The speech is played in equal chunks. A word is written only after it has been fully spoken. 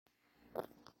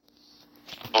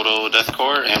Total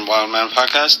Deathcore and Wildman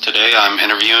Podcast. Today I'm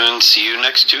interviewing See You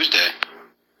Next Tuesday.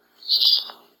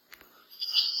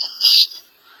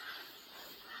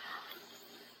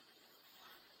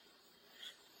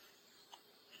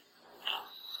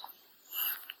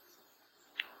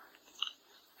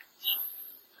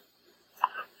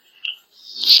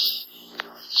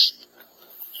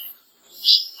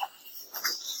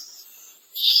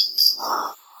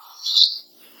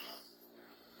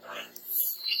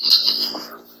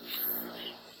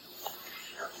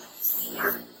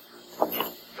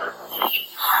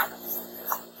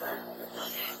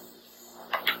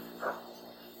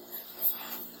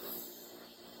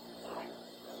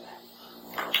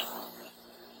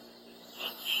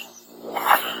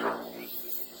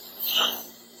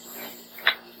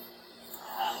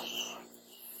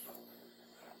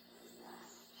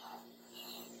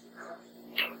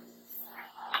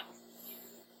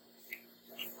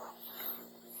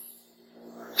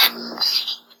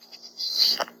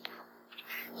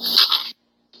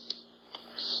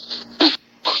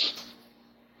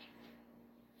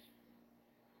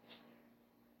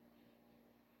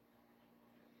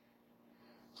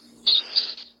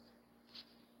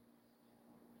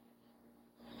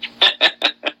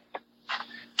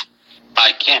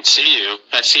 I can't see you.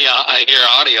 I hear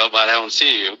audio, but I don't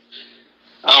see you.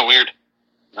 Oh, weird.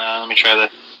 Let me try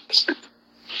this.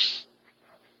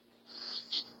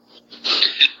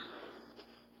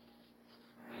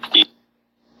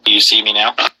 Do you see me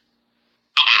now?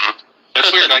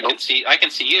 That's weird. I can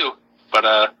see you, but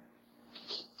let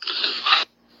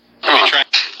me try.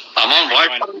 I'm on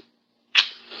Wi-Fi. All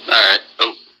right.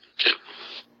 Oh. Okay.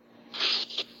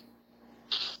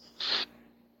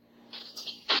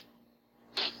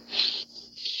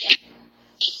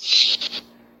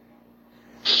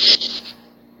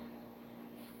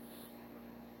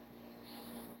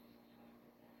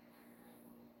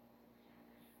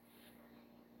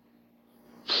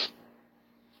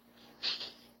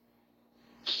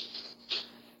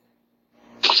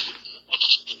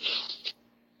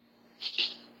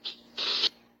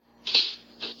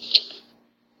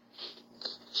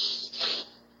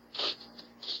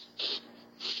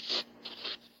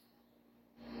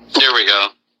 There we go.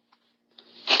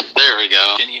 There we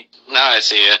go. Now I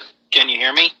see you. Can you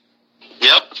hear me?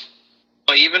 Yep.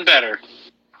 Oh, even better.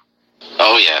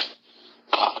 Oh, yeah.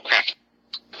 Oh, crap.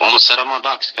 Almost set up my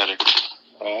box cutter.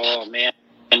 Oh, man.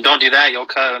 And don't do that. You'll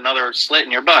cut another slit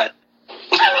in your butt.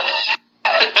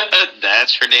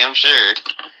 That's for damn sure.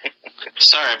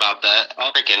 Sorry about that.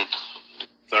 Freaking.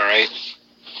 It's all right.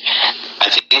 I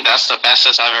think that's the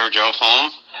fastest I've ever drove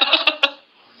home.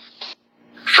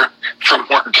 From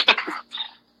work.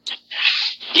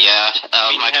 Yeah.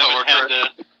 My coworker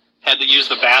had to use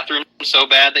the bathroom so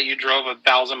bad that you drove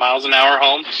 1,000 miles an hour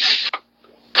home?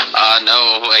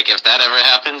 No. Like, if that ever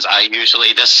happens, I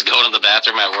usually just go to the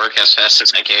bathroom at work as fast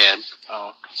as I can.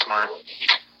 Oh, smart.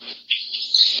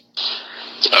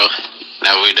 So,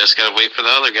 now we just gotta wait for the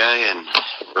other guy, and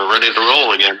we're ready to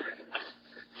roll again.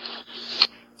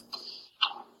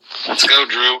 Let's go,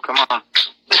 Drew. Come on.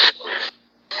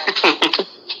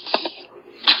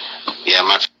 Yeah,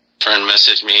 my friend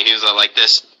messaged me. He was like,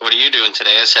 "This, what are you doing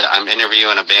today?" I said, "I'm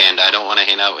interviewing a band. I don't want to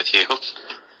hang out with you."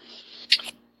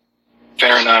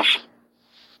 Fair enough.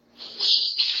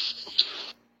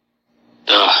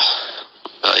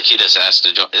 He just asked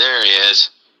to join. There he is.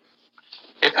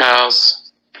 Hey,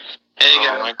 pals. Hey,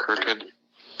 guys. Am I crooked?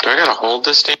 Do I gotta hold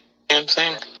this damn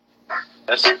thing?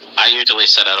 Yes. I usually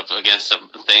set it up against a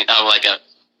thing, like a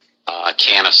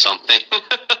can of something.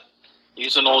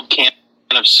 Use an old can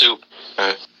of soup.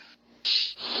 Are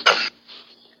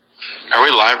we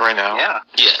live right now? Yeah.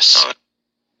 Yes. Oh,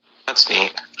 that's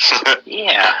neat.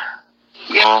 Yeah.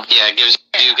 Well, yeah, it gives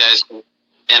you guys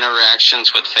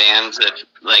interactions with fans.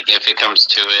 If it comes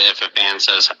to it, if a fan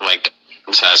says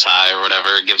hi or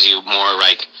whatever, it gives you more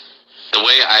the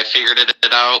way I figured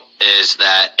it out is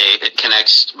that it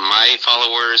connects my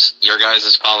followers, your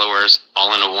guys' followers,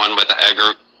 all into one with the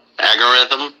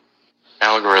algorithm.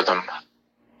 Algorithm.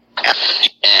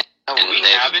 And Do we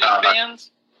have any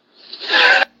fans?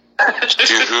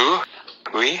 Do who?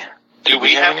 We? Do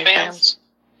we have any fans?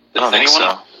 I don't think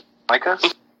so. Like us?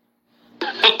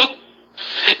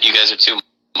 You guys are too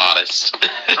modest.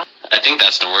 I think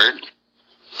that's the word.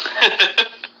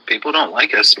 People don't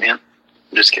like us, man.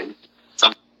 I'm just kidding.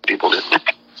 Some people do.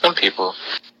 Some people.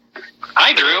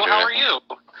 Hi, Drew. How are you?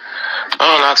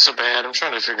 Oh, not so bad. I'm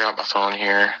trying to figure out my phone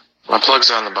here. My plug's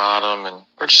on the bottom, and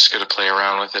we're just going to play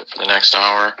around with it for the next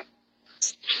hour.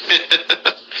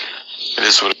 It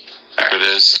is what it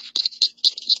is.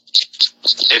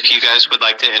 If you guys would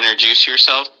like to introduce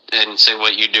yourself and say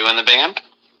what you do in the band.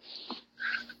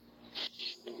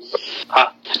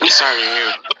 Sorry,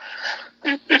 you.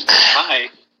 Hi,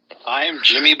 I'm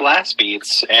Jimmy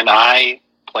Blastbeats, and I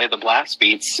play the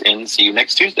Blastbeats in See You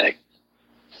Next Tuesday.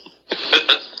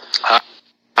 Hi,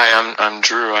 I'm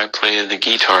Drew. I play the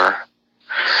guitar.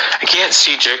 I can't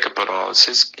see Jacob at all.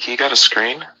 He got a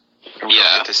screen? I don't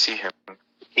get to see him.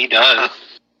 He does.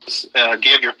 Do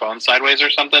you have your phone sideways or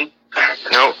something?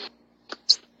 Nope.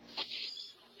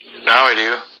 Now I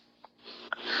do.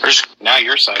 Now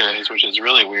you're sideways, which is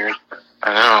really weird.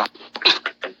 I know.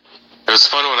 It was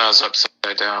fun when I was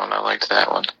upside down. I liked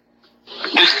that one.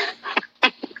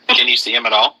 Can you see him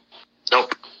at all?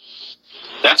 Nope.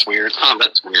 That's weird. Oh,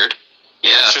 that's weird.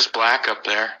 Yeah. It's just black up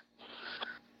there.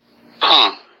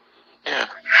 Huh. Yeah.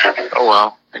 Oh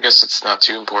well. I guess it's not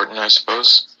too important, I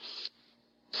suppose.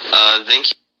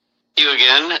 Thank you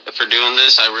again for doing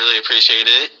this. I really appreciate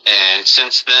it. And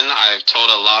since then, I've told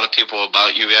a lot of people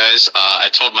about you guys. I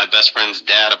told my best friend's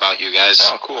dad about you guys.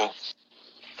 Oh, cool.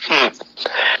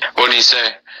 What did he say?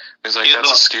 He was like,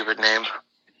 that's a stupid name.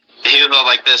 He was all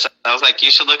like this. I was like,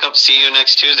 you should look up See You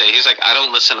Next Tuesday. He's like, I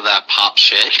don't listen to that pop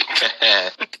shit.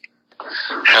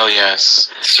 Hell yes.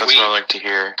 Sweet. That's what I like to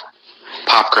hear.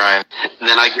 Pop grind.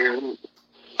 Then I gave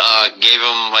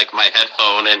him like my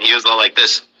headphone, and he was all like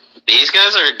this. These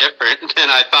guys are different than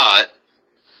I thought.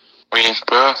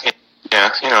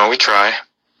 Yeah, we try.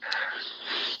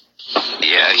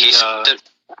 Yeah,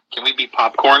 can we be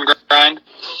popcorn grind?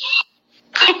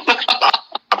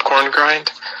 Popcorn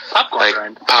grind? Popcorn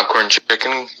grind. Popcorn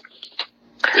chicken.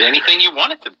 Anything you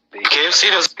want it to be. KFC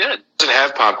doesn't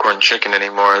have popcorn chicken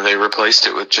anymore. They replaced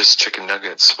it with just chicken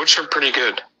nuggets, which are pretty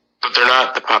good. But they're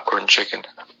not the popcorn chicken.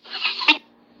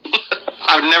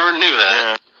 I never knew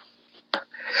that. Yeah.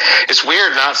 It's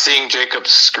weird not seeing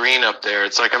Jacob's screen up there.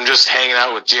 It's like I'm just hanging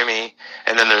out with Jimmy,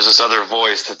 and then there's this other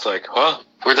voice that's like, huh?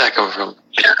 Where'd that come from?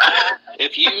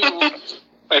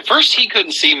 At first he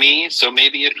couldn't see me, so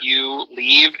maybe if you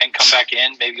leave and come back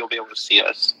in, maybe you'll be able to see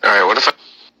us. Alright, what if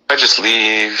I just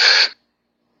leave?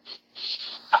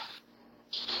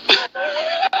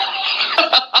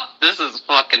 This is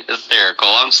fucking hysterical.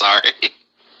 I'm sorry.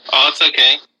 Oh, it's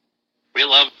okay. We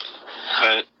love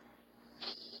it.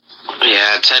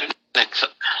 Yeah,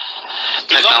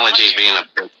 technology's being a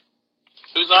bitch.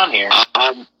 Who's on here?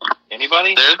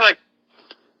 Anybody? There's like,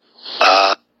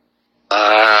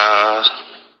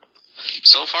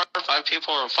 so far 5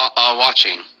 people are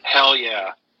watching. Hell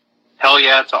yeah. Hell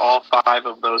yeah to all 5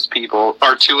 of those people.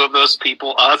 Or 2 of those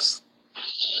people, us.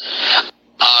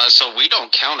 So we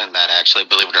don't count in that, actually,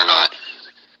 believe it or not.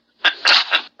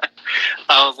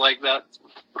 I was like, that's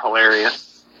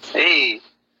hilarious. Hey.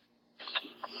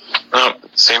 Oh,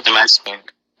 same thing.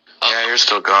 Yeah, you're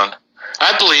still gone.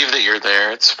 I believe that you're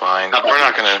there. It's fine. We're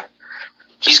not gonna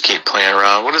just keep playing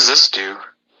around. What does this do?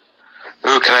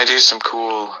 Ooh, can I do some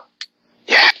cool...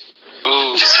 Yeah.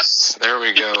 Ooh, there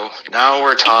we go. Now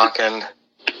we're talking.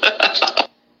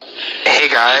 Hey,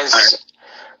 guys.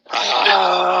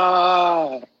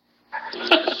 All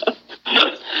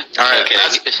right, okay.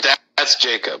 That's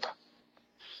Jacob.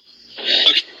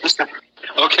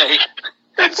 Okay.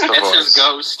 That's his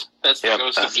ghost. That's the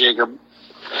ghost of Jacob.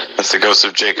 That's the ghost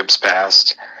of Jacob's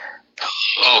past.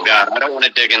 Oh, God. I don't want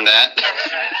to dig in that.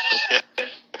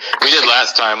 We did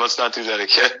last time. Let's not do that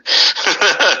again.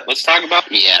 Let's talk about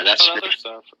that's other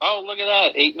stuff. Oh, look at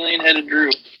that. 8 million headed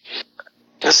Drew.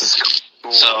 This is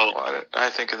cool. So, Why did I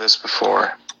think of this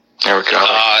before? There we go.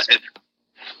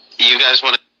 You guys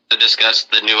want to discuss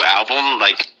the new album?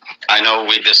 Like, I know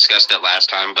we discussed it last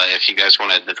time, but if you guys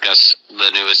want to discuss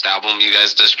the newest album you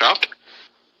guys just dropped.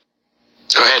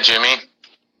 Go ahead, Jimmy.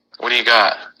 What do you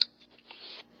got?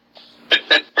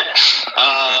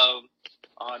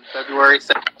 On February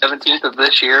 17th of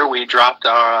this year, we dropped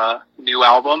our new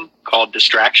album called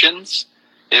Distractions.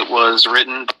 It was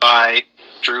written by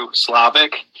Drew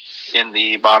Slavic in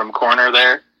the bottom corner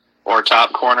there, or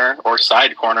top corner, or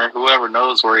side corner, whoever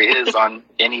knows where he is on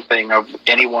anything of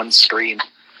anyone's screen.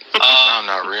 I'm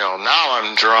not real. Now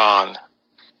I'm drawn.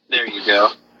 There you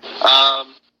go.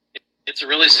 It's a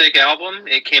really sick album.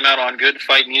 It came out on Good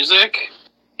Fight Music,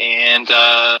 and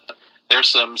there's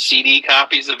some CD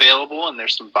copies available, and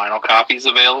there's some vinyl copies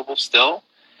available still.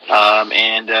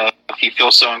 And if you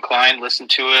feel so inclined, listen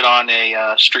to it on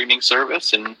a streaming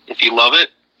service, and if you love it,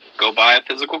 go buy a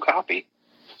physical copy.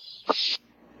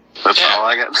 That's all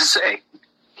I got to say.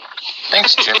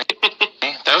 Thanks, Jimmy.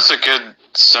 That was a good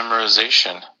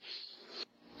summarization.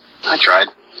 I tried.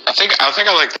 I think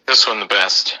I like this one the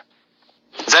best.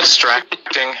 Is that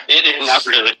distracting? It is. Not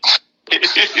really.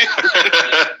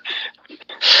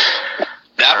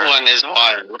 That one is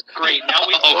wild. Great. Now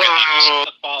we Whoa,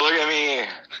 look at me.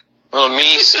 Little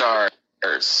me stars.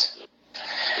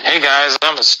 Hey guys,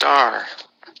 I'm a star.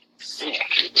 Sick.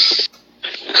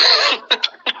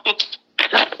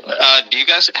 Do you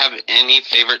guys have any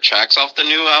favorite tracks off the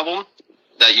new album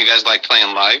that you guys like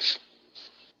playing live?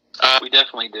 We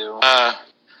definitely do.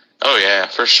 Oh yeah,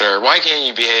 for sure. Why Can't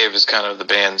You Behave is kind of the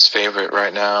band's favorite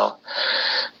right now.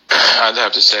 I'd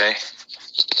have to say.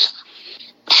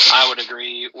 I would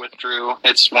agree with Drew.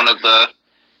 It's one of the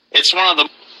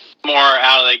more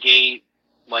out of the gate,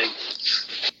 like,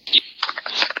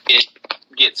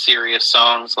 get serious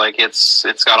songs. Like, it's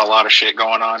got a lot of shit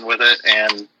going on with it,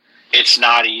 and it's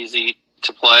not easy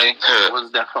to play. It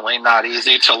was definitely not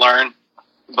easy to learn.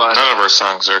 But none of our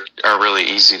songs are really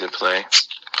easy to play.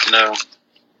 No,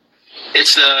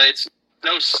 it's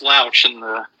no slouch in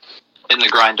the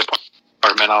grind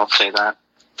department. I'll say that.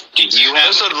 Do you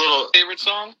have a little favorite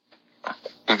song?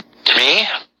 Me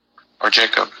or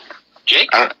Jacob? Jake?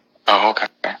 Oh, okay.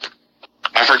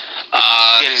 I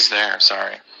forget he's there.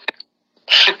 Sorry.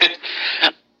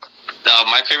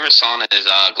 My favorite song is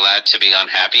 "Glad to Be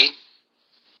Unhappy."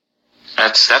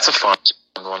 That's a fun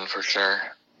one for sure.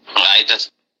 I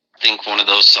just think one of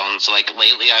those songs, like,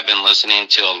 lately I've been listening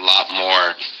to a lot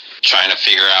more, trying to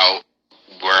figure out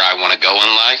where I want to go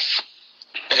in life.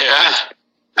 Yeah.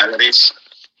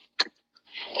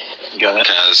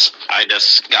 Because I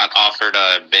just got offered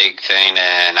a big thing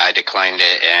and I declined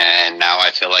it, and now I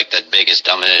feel like the biggest,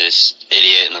 dumbest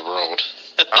idiot in the world.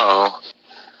 Oh.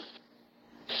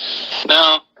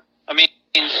 No, I mean,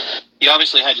 you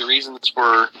obviously had your reasons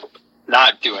for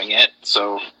not doing it,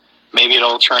 so maybe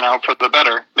it'll turn out for the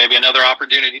better. Maybe another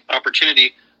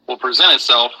opportunity will present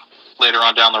itself later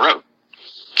on down the road.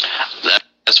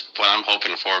 That's what I'm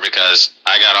hoping for, because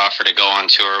I got offered to go on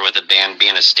tour with a band,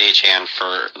 being a stagehand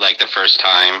for, like, the first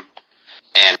time,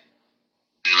 and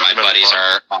my buddies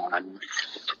are on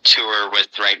tour with,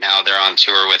 right now, they're on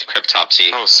tour with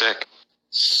Cryptopsy. Oh, sick.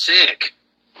 Sick.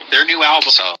 Their new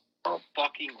album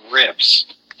fucking rips.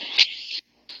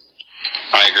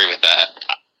 I agree with that.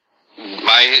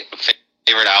 My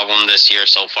favorite album this year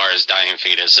so far is Dying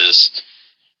Fetuses.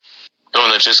 The one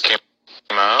that just came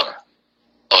out?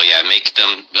 Oh yeah, Make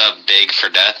Them Big for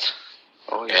Death.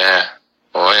 Oh yeah.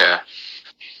 Oh yeah.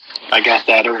 I got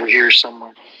that over here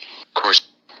somewhere. Of course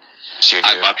you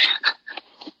do.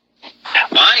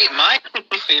 My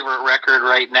favorite record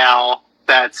right now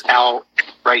that's out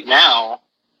right now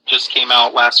just came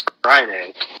out last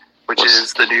Friday, which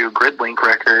is the new Gridlink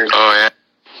record. Oh yeah.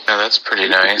 Yeah, that's pretty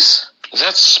nice. Is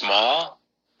that small?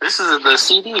 This is the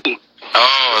CD.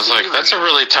 Oh, I was like, that's a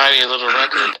really tiny little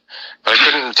record. But I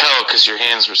couldn't tell because your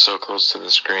hands were so close to the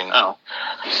screen. Oh.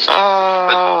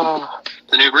 Oh.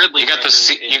 But the new Gridlink. You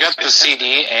got the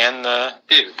CD and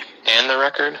the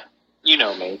record? You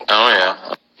know me. Oh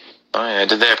yeah. Oh yeah.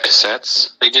 Did they have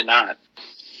cassettes? They did not.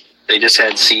 They just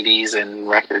had CDs and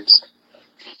records.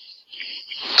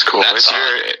 It's cool.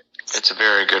 It's a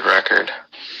very good record.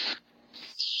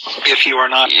 If you are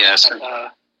not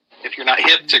if you're not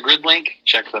hip to Gridlink,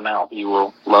 check them out. You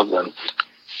will love them.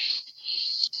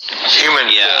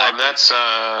 Human form.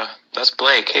 That's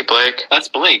Blake. Hey Blake. That's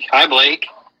Blake. Hi Blake.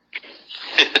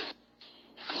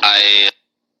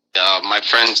 My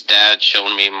friend's dad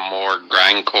showed me more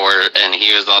grindcore, and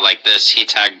he was all like this. He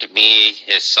tagged me,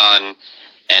 his son,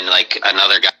 and like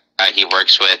another guy he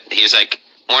works with. He's like,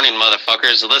 "Morning,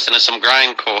 motherfuckers! Listen to some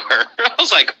grindcore." I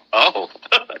was like, "Oh."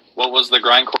 What was the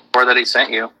grindcore that he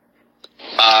sent you?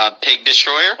 Pig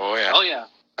Destroyer. Oh yeah. Oh yeah.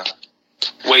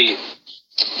 Wait,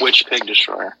 which Pig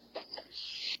Destroyer?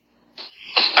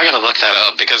 I gotta look that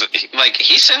up, because like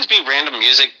he sends me random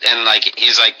music, and like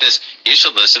he's like, "This, you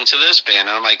should listen to this band."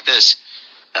 And I'm like, "This,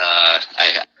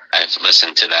 I've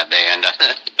listened to that band."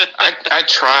 I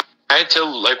try to,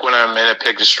 like, when I'm in a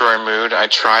Pig Destroyer mood, I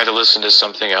try to listen to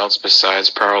something else besides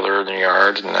Prowler in the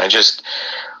Yard, and I just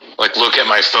like look at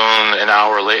my phone an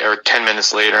hour later or 10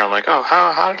 minutes later. I'm like, oh,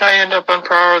 how did I end up on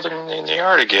Prowler in the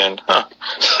Yard again? Huh.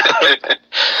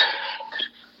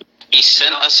 He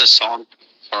sent us a song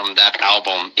from that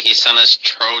album. He sent us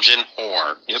Trojan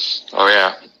Whore. Yep. Oh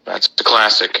yeah, that's a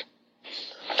classic.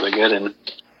 Really good. And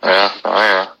yeah. Oh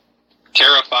yeah.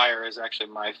 Terrifier is actually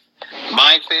my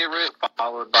favorite,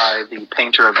 followed by the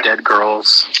Painter of Dead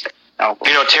Girls album.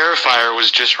 You know, Terrifier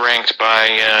was just ranked by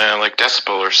like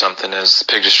Decibel or something as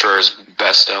Pig Destroyer's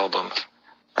best album.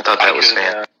 I thought that was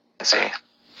fancy.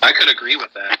 I could agree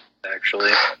with that,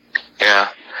 actually. Yeah.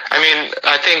 I mean,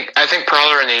 I think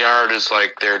Prowler in the Yard is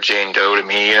like their Jane Doe to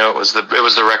me. You know, it was the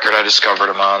record I discovered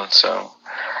them on. So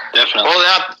definitely.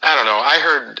 Well, I don't know. I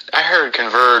heard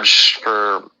Converge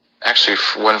for actually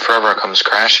When Forever Comes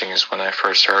Crashing is when I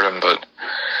first heard them. But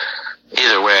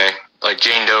either way, like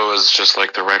Jane Doe is just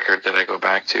like the record that I go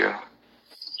back to.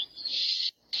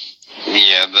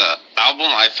 Yeah, the album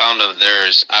I found of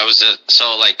theirs, I was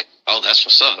oh, that's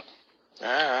what's up.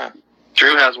 Ah.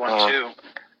 Drew has one too.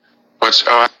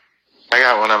 I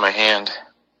got one on my hand.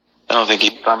 I don't think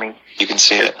you can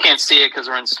see it. You can't see it because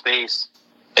we're in space.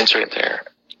 It's right there.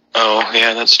 Oh,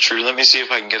 yeah, that's true. Let me see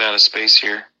if I can get out of space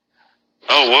here.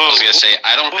 Oh, whoa. I was going to say,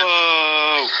 I don't...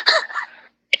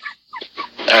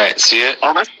 Whoa! Alright, see it?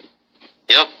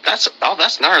 Yep,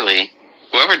 that's gnarly.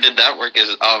 Whoever did that work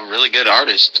is a really good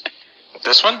artist.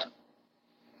 This one?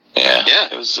 Yeah. Yeah.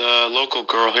 It was a local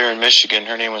girl here in Michigan.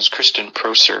 Her name was Kristen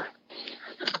Proser.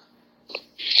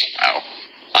 Wow.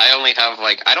 I only have,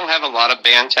 I don't have a lot of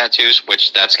band tattoos,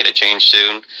 which that's going to change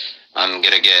soon. I'm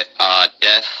going to get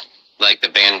Death, the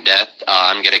band Death.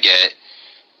 I'm going to get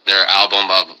their album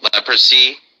of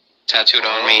Leprosy tattooed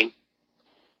on me.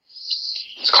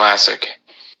 It's classic.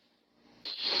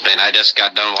 And I just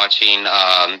got done watching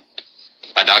a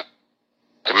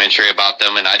documentary about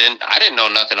them, and I didn't know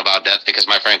nothing about Death because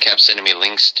my friend kept sending me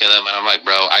links to them, and I'm like,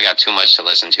 bro, I got too much to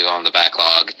listen to on the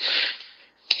backlog.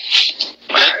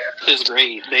 Death is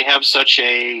great. They have such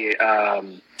a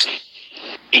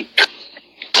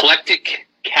eclectic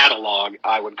catalog,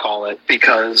 I would call it,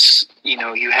 because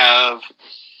you have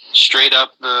straight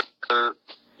up the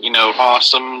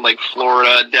awesome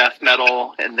Florida death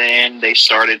metal, and then they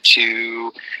started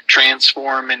to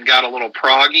transform and got a little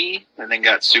proggy, and then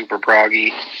got super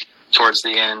proggy towards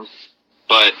the end.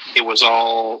 But it was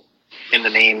all in the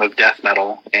name of death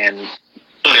metal, and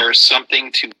there's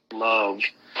something to love,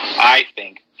 I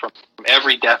think, from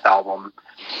every Death album.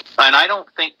 And I don't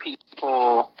think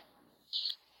people,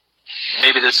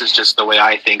 maybe this is just the way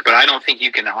I think, but I don't think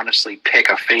you can honestly pick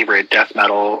a favorite death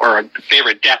metal or a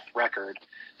favorite Death record,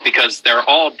 because they're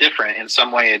all different in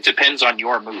some way. It depends on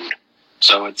your mood.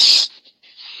 So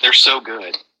they're so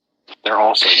good. They're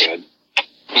all so good.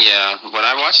 Yeah, when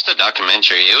I watched the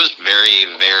documentary, it was very,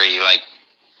 very,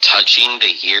 touching to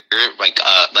hear.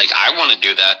 I want to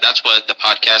do that. That's what the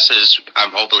podcast is.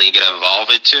 I'm hopefully going to evolve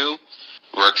it to.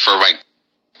 Work for,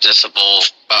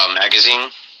 Decibel magazine.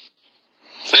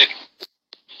 Sick.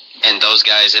 And those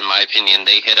guys, in my opinion,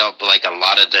 they hit up, a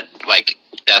lot of the,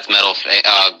 death metal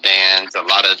bands, a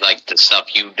lot of, the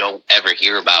stuff you don't ever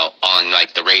hear about on,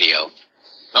 the radio.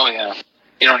 Oh, yeah.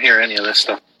 You don't hear any of this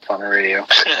stuff on the radio.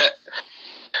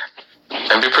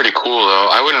 That'd be pretty cool, though.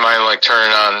 I wouldn't mind,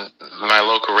 turning on my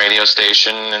local radio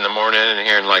station in the morning and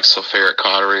hearing, Sulphuric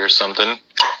Cautery or something.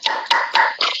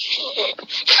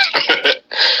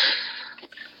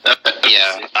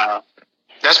 Yeah.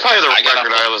 That's probably the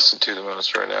record I listen to the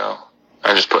most right now.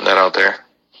 I'm just putting that out there.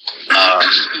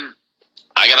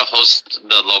 I got to host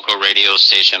the local radio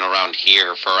station around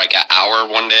here for, an hour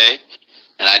one day,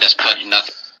 and I just put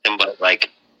nothing but,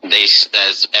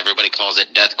 as everybody calls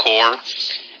it, deathcore.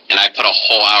 And I put a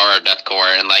whole hour of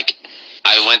deathcore, and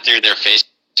I went through their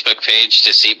Facebook page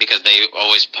to see, because they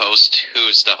always post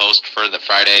who's the host for the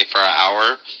Friday for an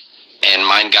hour, and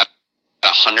mine got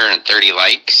 130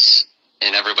 likes,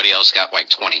 and everybody else got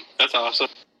 20. That's awesome.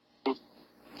 A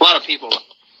lot of people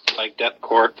like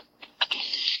deathcore.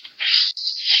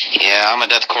 Yeah, I'm a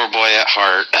deathcore boy at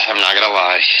heart. I'm not gonna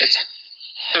lie.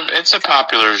 It's a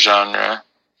popular genre.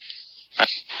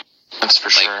 That's for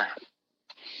sure.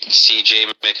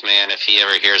 CJ McMahon, if he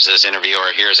ever hears this interview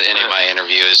or hears any of my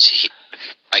interviews,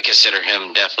 I consider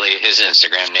him definitely his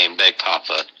Instagram name, Big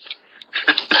Papa.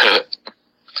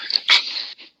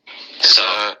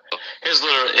 So his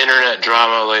little internet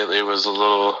drama lately was a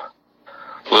little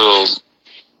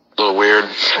weird.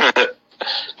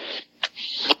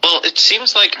 Well, it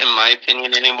seems like, in my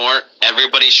opinion anymore,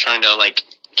 everybody's trying to,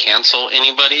 cancel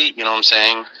anybody, you know what I'm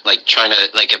saying? Trying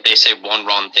to, if they say one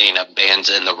wrong thing, a band's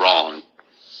in the wrong.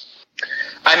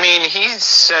 I mean, he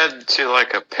said to,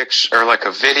 a picture, or,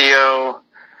 a video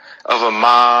of a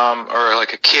mom, or, a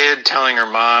kid telling her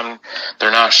mom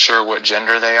they're not sure what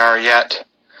gender they are yet.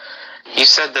 He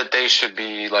said that they should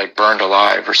be, burned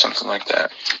alive or something like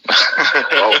that.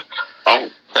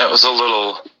 That was a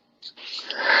little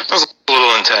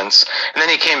intense. And then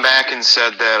he came back and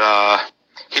said that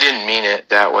he didn't mean it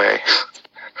that way.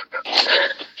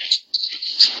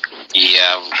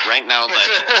 Yeah, right now,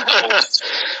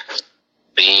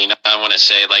 I want to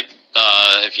say,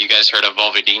 if you guys heard of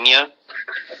Volvadenia?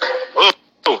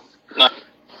 Oh,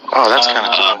 that's kind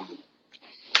of cool.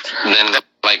 And then,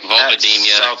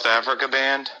 Volvadenia. South Africa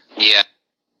band? Yeah,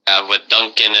 with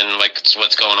Duncan and,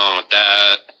 what's going on with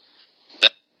that.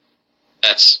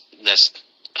 That's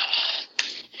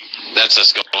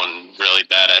just going really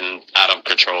bad and out of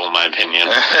control, in my opinion,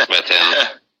 with him.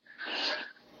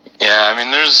 Yeah, I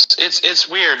mean, it's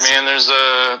weird, man.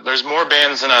 There's more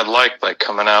bands than I'd like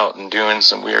coming out and doing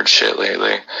some weird shit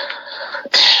lately.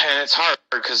 And it's hard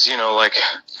because, you know, like,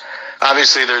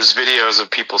 obviously there's videos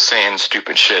of people saying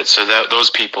stupid shit, so that those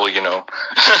people, you know,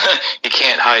 you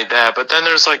can't hide that. But then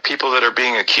there's, like, people that are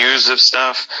being accused of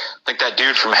stuff, like that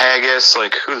dude from Haggis,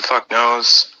 like, who the fuck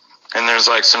knows? And there's,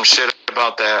 like, some shit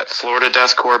about that Florida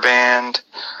deathcore band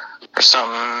or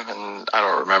something, and I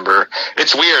don't remember.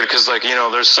 It's weird because, like, you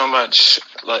know, there's so much,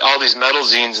 like, all these metal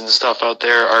zines and stuff out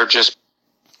there are just,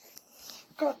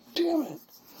 God damn it,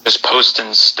 just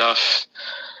posting stuff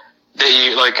that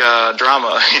you, like,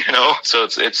 drama, you know? So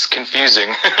it's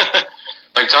confusing.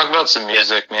 Like, talk about some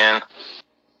music, man.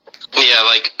 Yeah,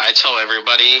 like, I tell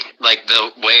everybody, like,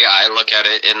 the way I look at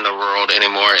it in the world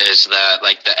anymore is that,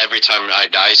 like, the Every Time I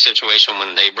Die situation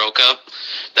when they broke up,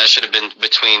 that should have been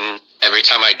between Every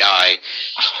Time I Die,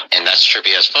 and that's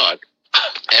trippy as fuck,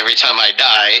 Every Time I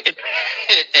Die,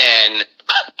 and...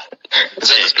 Is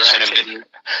that distracting?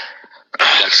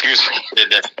 Excuse me.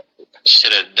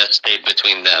 Should have stayed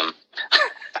between them.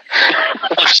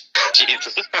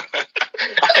 Jesus.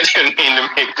 I didn't mean to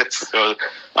make this so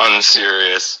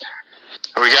unserious.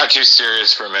 We got too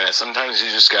serious for a minute. Sometimes you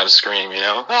just gotta scream, you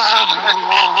know?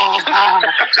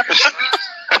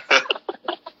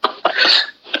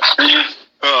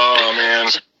 Oh, man.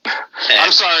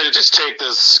 I'm sorry to just take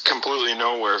this completely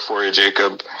nowhere for you,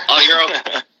 Jacob. Oh, you're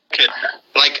okay.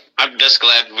 Like, I'm just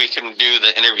glad we can do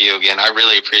the interview again. I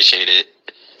really appreciate it.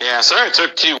 Yeah, sorry it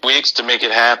took 2 weeks to make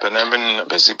it happen. I've been a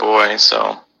busy boy,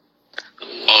 so...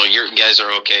 Oh, you guys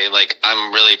are okay. Like,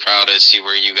 I'm really proud to see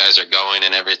where you guys are going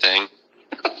and everything.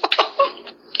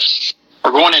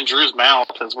 We're going in Drew's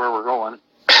mouth is where we're going.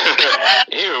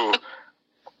 Ew.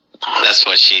 That's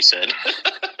what she said.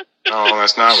 No,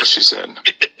 that's not what she said.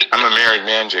 I'm a married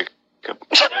man, Jacob.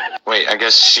 Wait, I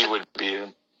guess she would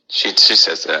be... She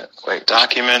says that. Wait,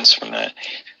 documents from that...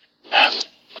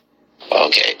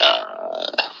 Okay,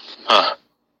 Huh.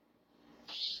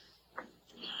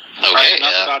 Okay,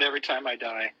 enough about Every Time I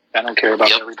Die. I don't care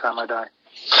about Every Time I Die.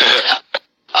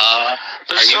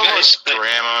 There's so much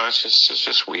drama. It's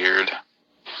just weird.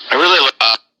 I really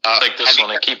like this one.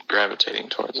 I keep gravitating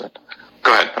towards it.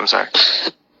 Go ahead. I'm sorry.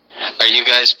 Are you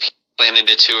guys planning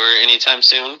to tour anytime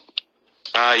soon?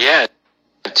 Yeah.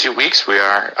 In 2 weeks we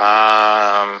are.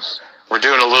 We're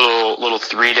doing a little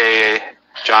 3-day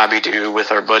jobby do with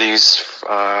our buddies,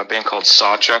 a band called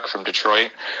Sawchuck from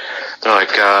Detroit. They're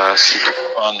like super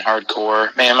fun,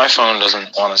 hardcore. Man, my phone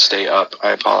doesn't want to stay up.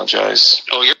 I apologize.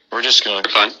 Oh, we're just going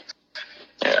fun.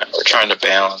 Yeah, we're trying to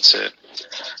balance it.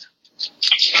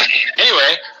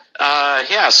 Anyway,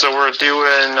 yeah, so we're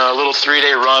doing a little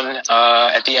 3-day run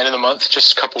at the end of the month,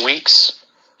 just a couple weeks.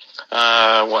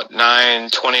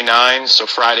 9/29, so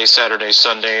Friday, Saturday,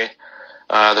 Sunday.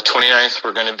 The 29th,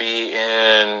 we're going to be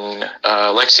in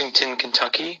Lexington,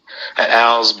 Kentucky at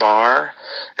Al's Bar.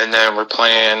 And then we're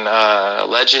playing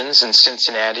Legends in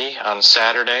Cincinnati on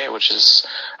Saturday, which is,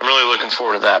 I'm really looking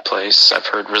forward to that place. I've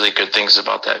heard really good things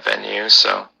about that venue,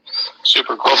 so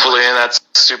super cool. Hopefully that's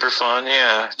super fun,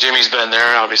 yeah. Jimmy's been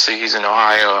there, obviously he's an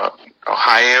Ohioan.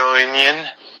 How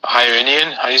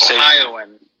do you say?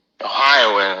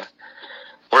 Ohioan.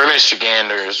 We're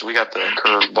Michiganders. We got the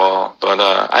curveball, but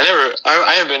I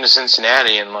haven't been to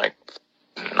Cincinnati in like,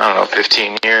 I don't know,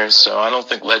 15 years, so I don't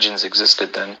think Legends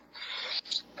existed then.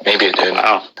 Maybe it did.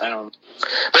 Wow, I don't.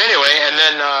 But anyway, and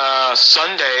then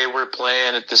Sunday we're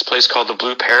playing at this place called the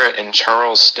Blue Parrot in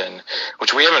Charleston,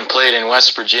 which we haven't played in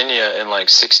West Virginia in like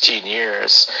 16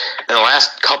 years. And the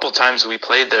last couple times we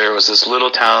played there was this little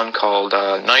town called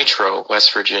Nitro,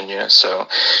 West Virginia. So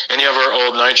any of our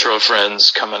old Nitro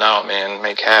friends coming out, man,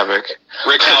 make havoc.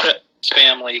 Brickhouse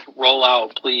family, roll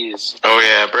out, please. Oh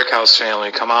yeah, Brickhouse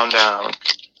family, come on down.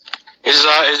 Is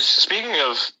speaking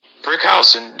of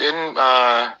Brickhouse, and didn't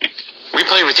we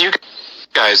played with you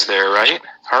guys there, right?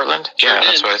 Heartland? Sure Yeah, did.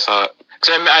 that's what I thought.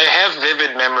 Because I have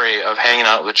vivid memory of hanging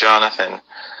out with Jonathan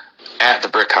at the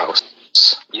Brickhouse.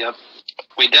 Yep,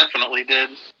 we definitely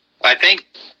did. I think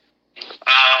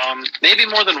maybe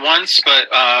more than once,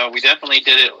 but we definitely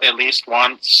did it at least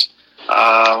once.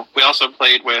 We also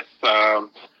played with, I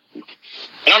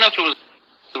don't know if it was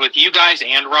with you guys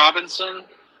and Robinson,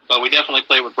 but we definitely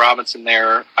played with Robinson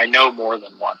there, I know, more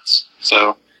than once.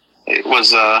 So it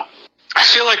was... I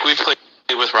feel like we played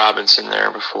with Robinson there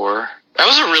before. That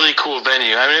was a really cool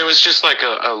venue. I mean, it was just like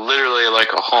a literally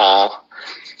like a hall.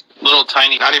 Little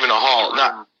tiny... Not even a hall.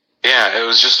 Yeah, it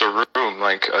was just a room,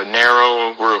 like a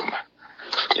narrow room.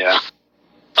 Yeah.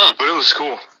 Huh. But it was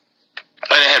cool.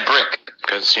 And it had brick,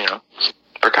 because, you know,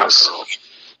 brick house.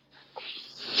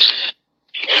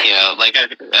 Yeah, like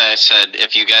I said,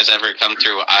 if you guys ever come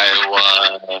through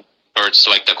Iowa, or it's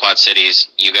like the Quad Cities,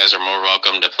 you guys are more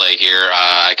welcome to play here.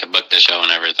 I could book the show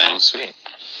and everything. Oh, sweet.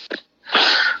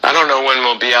 I don't know when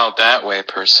we'll be out that way,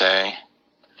 per se.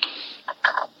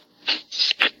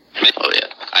 Oh, yeah.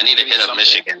 I need to hit up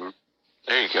Michigan.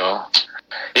 There you go.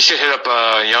 You should hit up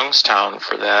Youngstown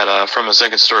for that From a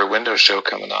Second Story Window show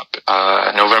coming up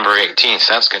November 18th.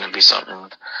 That's going to be something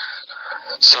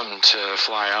to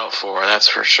fly out for, that's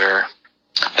for sure.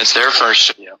 It's their first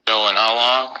show in how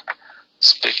long?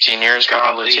 It's 15 years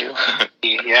probably, too.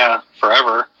 Yeah,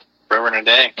 forever and a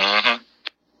day. Mm-hmm.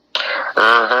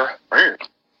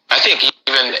 I think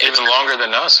even longer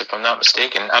than us, if I'm not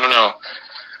mistaken. I don't know.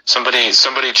 Somebody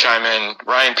chime in.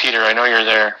 Ryan, Peter, I know you're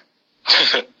there.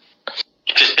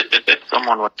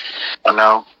 Someone would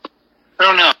know. I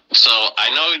don't know. So I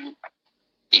know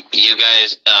you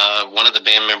guys. One of the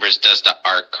band members does the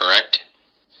art, correct?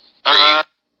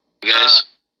 You guys,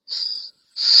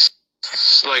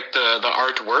 like the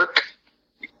artwork.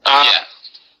 Yeah.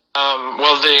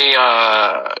 Well,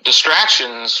 the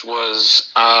Distractions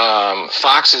was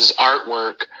Fox's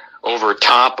artwork over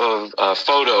top of a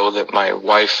photo that my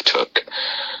wife took.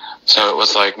 So it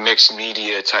was like mixed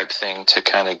media type thing to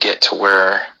kind of get to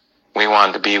where we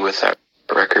wanted to be with that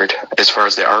record as far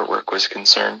as the artwork was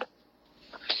concerned.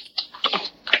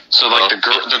 So like the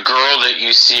girl that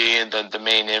you see in the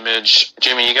main image,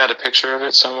 Jimmy, you got a picture of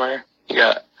it somewhere? You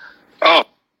got? Oh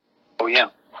yeah.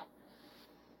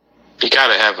 You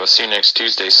gotta have a See You Next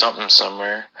Tuesday something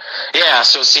somewhere. Yeah,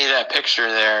 so see that picture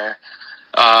there.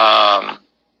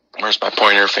 Where's my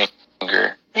pointer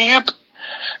finger? Yep.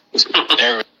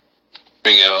 There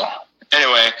we go.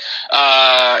 Anyway,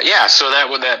 yeah, so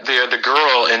the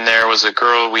girl in there was a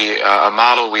girl a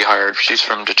model we hired. She's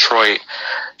from Detroit.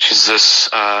 She's this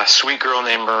sweet girl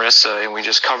named Marissa, and we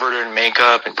just covered her in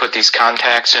makeup and put these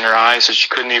contacts in her eyes so she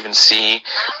couldn't even see.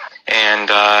 And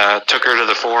took her to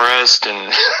the forest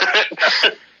and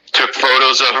took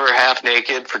photos of her half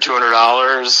naked for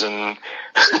 $200. And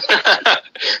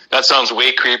that sounds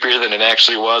way creepier than it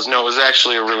actually was. No, it was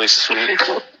actually a really sweet,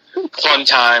 fun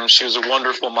time. She was a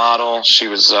wonderful model. She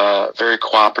was very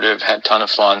cooperative, had a ton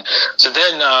of fun. So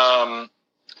then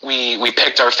we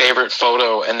picked our favorite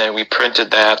photo, and then we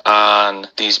printed that on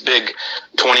these big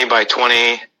 20 by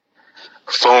 20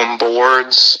 foam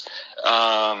boards.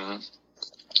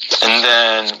 And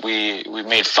then we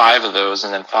made 5 of those,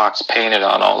 and then Fox painted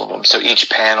on all of them. So each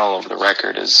panel of the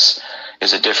record is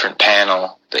a different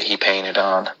panel that he painted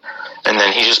on. And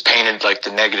then he just painted like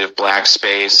the negative black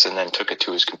space, and then took it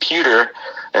to his computer,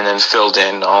 and then filled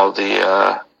in all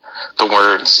the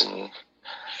words and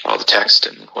all the text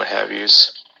and what have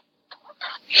yous.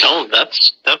 Oh,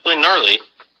 that's definitely gnarly.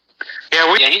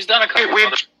 Yeah, he's done a couple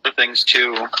of other things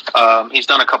too. He's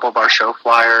done a couple of our show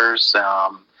flyers.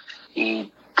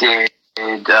 He did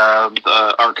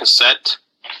our cassette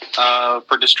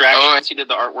for Distractions. He did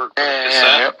the artwork for the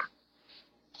cassette,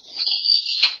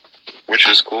 which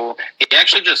is cool. He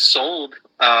actually just sold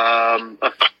a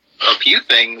few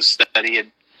things that he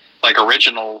had, like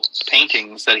original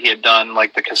paintings that he had done,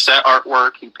 like the cassette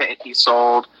artwork he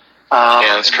sold.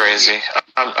 Yeah, that's crazy.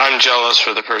 I'm jealous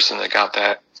for the person that got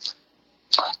that.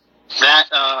 That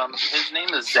his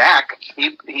name is Zach.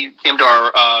 He came to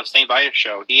our St. Vitus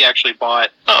show. He actually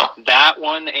bought that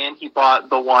one, and he bought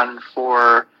the one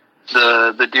for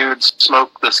the dude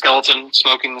the skeleton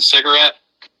smoking the cigarette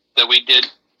that we did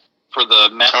for the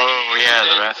meth. Oh yeah,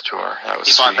 the meth tour. That was.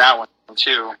 He bought that one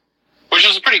too, which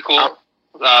was pretty cool.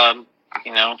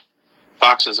 You know,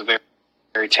 Fox is a very,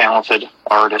 very talented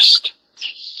artist.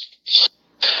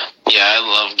 Yeah, I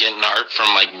love getting art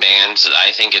from like bands.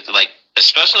 I think it's like,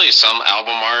 especially some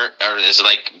album art is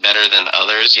like better than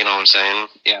others. You know what I'm saying?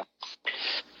 Yeah,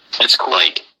 it's cool.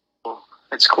 Like,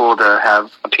 it's cool to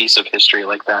have a piece of history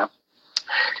like that.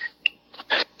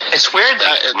 It's weird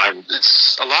that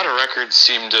it's a lot of records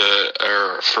seem to,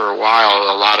 or for a while,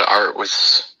 a lot of art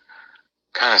was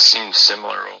kind of seemed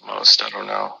similar almost. I don't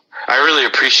know. I really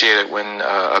appreciate it when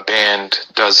a band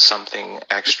does something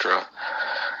extra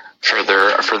for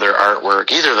their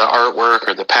artwork, either the artwork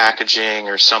or the packaging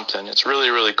or something. It's really,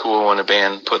 really cool when a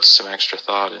band puts some extra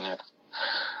thought in it.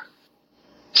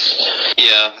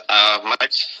 Yeah, my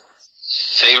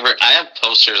favorite, I have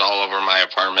posters all over my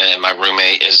apartment, and my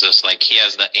roommate is just like, he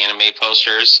has the anime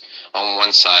posters on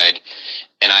one side,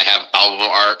 and I have album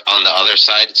art on the other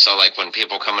side. So like when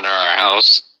people come into our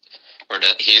house,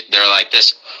 they're like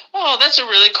this, oh, that's a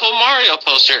really cool Mario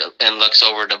poster, and looks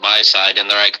over to my side, and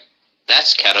they're like,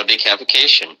 that's cattle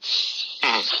decapitation.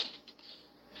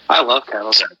 I love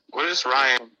cattle. What is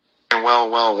Ryan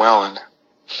Wellin?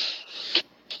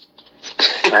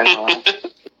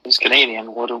 He's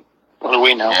Canadian. What do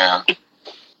we know? Yeah.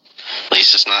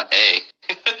 least it's not A.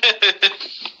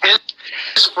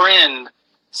 His friend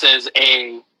says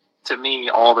A to me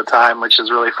all the time, which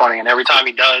is really funny. And every time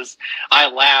he does, I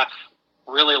laugh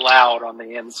really loud on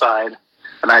the inside.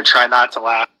 And I try not to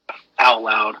laugh out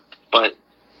loud. But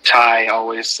Ty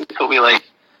always, he'll be like,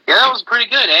 yeah, that was pretty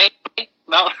good, eh?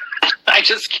 No, I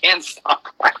just can't stop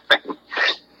laughing.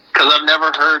 Because I've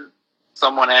never heard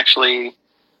someone actually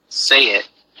say it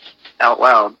out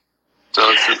loud. So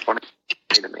it's just funny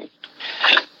to me.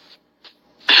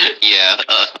 Yeah,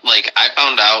 like I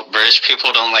found out British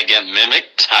people don't like get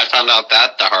mimicked. I found out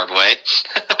that the hard way.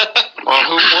 Well,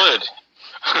 who would?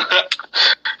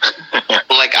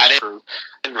 Like I didn't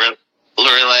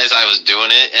realize I was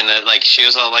doing it, and then, like she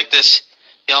was all like this.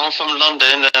 Yeah, I'm from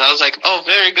London, and I was like, oh,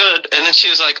 very good. And then she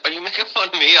was like, are you making fun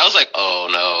of me? I was like, oh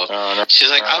no. No. She's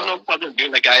like, I have no problem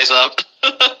beating the guys up.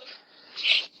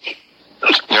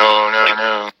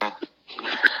 No.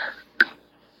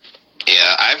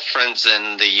 Yeah, I have friends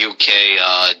in the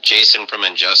UK. Jason from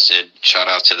Injusted. Shout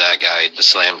out to that guy, the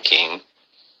Slam King.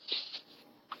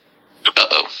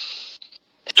 Uh-oh.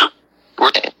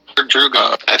 Where'd Drew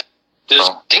go? Does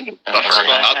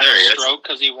stroke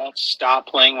because he won't stop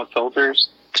playing with filters?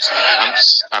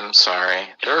 I'm sorry.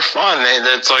 They're fun.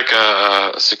 That's like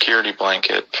a security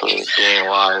blanket for being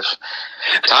alive.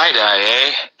 Tie-dye,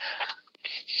 eh?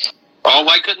 Oh,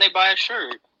 why couldn't they buy a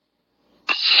shirt?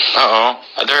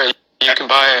 You can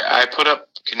buy. I put up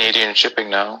Canadian shipping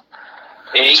now.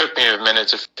 It took me a minute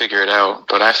to figure it out,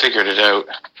 but I figured it out.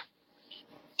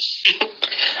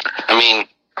 I mean,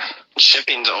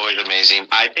 shipping's always amazing.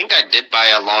 I think I did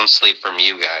buy a long sleeve from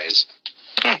you guys.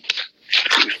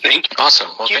 You think?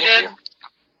 Awesome. Well, thank you.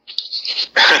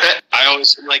 I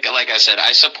always like I said,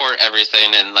 I support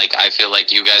everything, and like I feel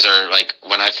like you guys are like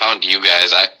when I found you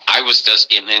guys, I was just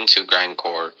getting into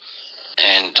grindcore,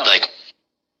 and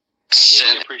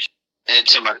sent it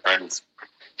to my friends,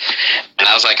 and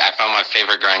I was like, I found my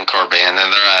favorite grindcore band,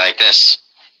 and they're like this.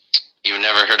 You've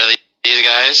never heard of these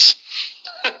guys?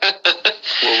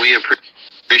 Well, we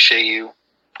appreciate you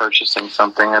purchasing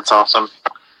something. That's awesome.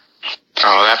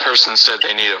 Oh, that person said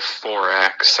they need a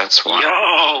 4X. That's why.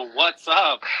 Yo, what's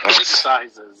up? Big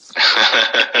sizes.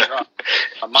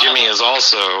 Jimmy is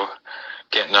also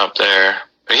getting up there.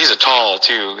 He's a tall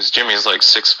too, because Jimmy's like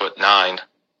 6'9".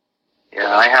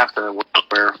 Yeah, I have to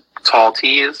wear tall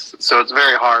tees, so it's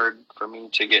very hard for me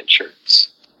to get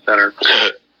shirts that are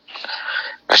cool.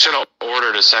 I should have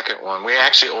ordered a second one. We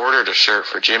actually ordered a shirt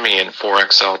for Jimmy in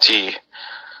 4XLT.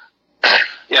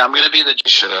 Yeah, I'm going to be the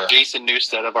Jason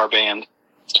Newsted of our band.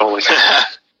 It's totally fine.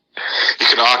 You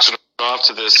can auction it off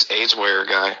to this AIDS wearer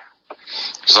guy.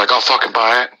 He's like, I'll fucking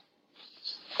buy it.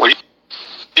 Well, you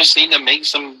just need to make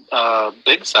some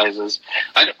big sizes.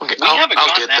 We haven't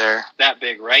gotten that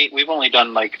big, right? We've only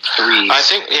done like 3. I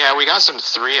think, yeah, we got some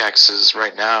 3Xs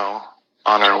right now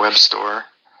on our web store.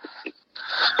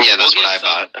 Yeah, that's what I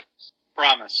bought.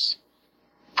 Promise.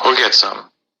 We'll get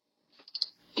some.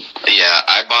 Yeah,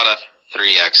 I bought a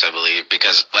 3X, I believe,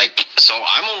 because, so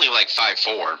I'm only,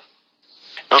 5'4",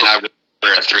 and I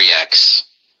wear a 3X.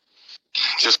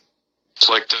 Just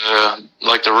like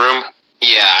the room?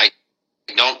 Yeah, I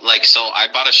don't, so I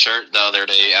bought a shirt the other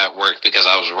day at work because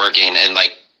I was working, and,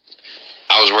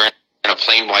 I was wearing a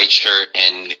plain white shirt,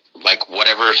 and,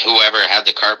 whoever had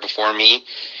the cart before me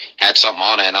had something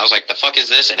on it, and I was like, the fuck is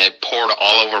this? And it poured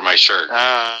all over my shirt.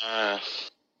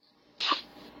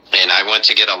 And I went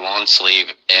to get a long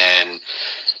sleeve, and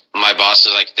my boss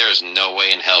was like, there's no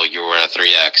way in hell you were a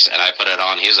 3X. And I put it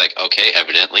on. He was like, okay,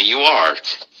 evidently you are.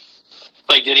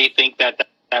 Did he think that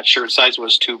shirt size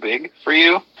was too big for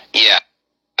you? Yeah.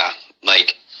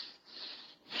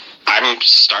 I'm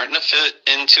starting to fit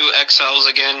into XLs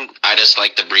again. I just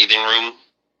like the breathing room.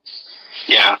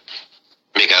 Yeah.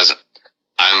 Because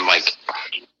I'm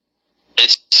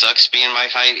it sucks being my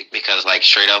height because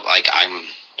straight up, I'm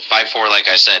 5'4", like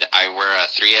I said. I wear a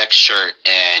 3X shirt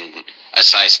and a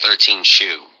size 13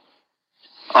 shoe.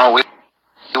 Oh, we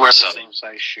wear the same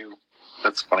size shoe.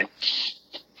 That's funny.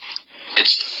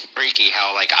 It's freaky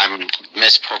how I'm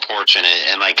misproportionate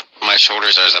and my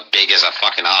shoulders are as big as a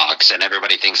fucking ox, and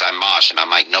everybody thinks I'm mosh, and I'm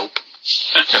like, nope.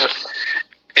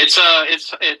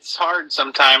 It's hard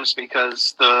sometimes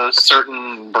because the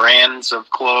certain brands of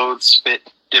clothes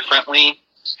fit differently,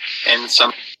 and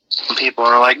some people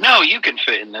are like, no, you can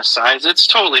fit in this size. It's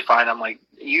totally fine. I'm like,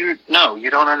 you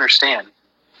don't understand.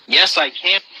 Yes, I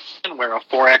can wear a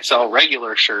 4XL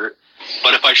regular shirt,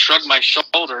 but if I shrug my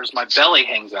shoulders, my belly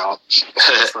hangs out.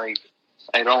 It's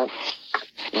I don't,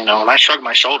 and I shrug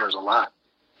my shoulders a lot.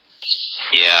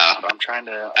 Yeah. But I'm trying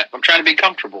to be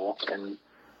comfortable, and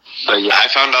But yeah, I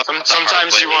found out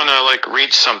Sometimes you want to like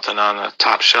reach something on the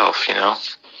top shelf, you know.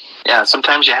 Yeah,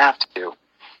 sometimes you have to.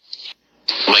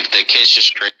 like the Kiss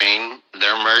String,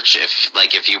 their merch.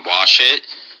 If you wash it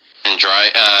and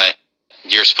dry,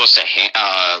 you're supposed to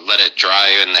let it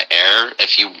dry in the air.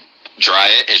 If you dry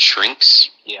it, it shrinks.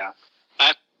 Yeah, I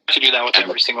have to do that with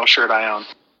every single shirt I own.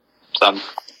 So I'm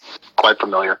quite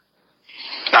familiar.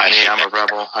 I'm a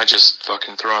rebel. I just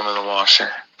fucking throw them in the washer.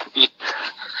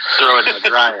 Throw it in the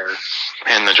dryer.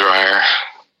 In the dryer.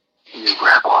 You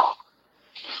rebel.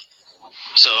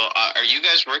 So, are you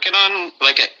guys working on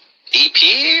like a EP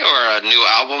or a new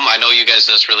album? I know you guys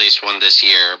just released one this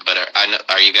year, but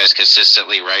are you guys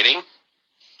consistently writing?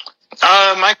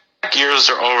 My gears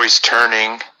are always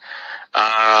turning.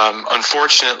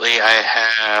 Unfortunately, I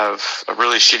have a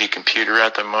really shitty computer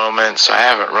at the moment, so I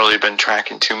haven't really been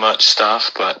tracking too much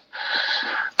stuff. But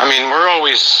we're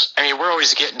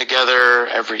always getting together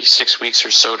every 6 weeks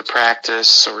or so to practice.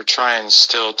 So we're trying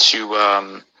still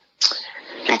to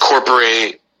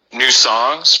incorporate new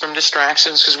songs from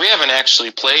Distractions, because we haven't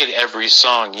actually played every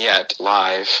song yet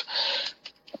live.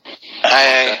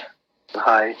 Hi.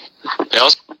 They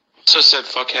also said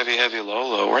 "fuck Heavy Heavy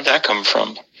Lolo." Where'd that come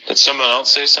from? Did someone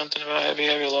else say something about Heavy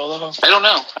Heavy Lolo? I don't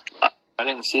know. I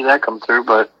didn't see that come through,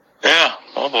 but yeah.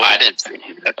 Oh boy, I didn't see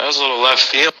that. That was a little left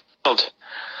field. But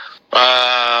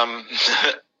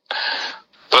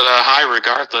high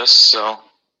regardless. So,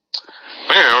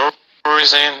 what were we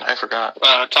saying? I forgot.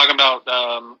 Talking about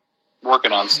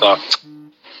working on stuff.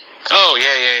 Oh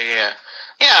yeah.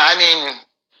 Yeah,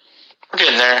 we're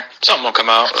getting there. Something will come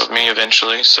out of me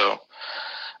eventually. So,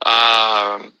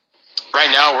 right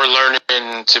now we're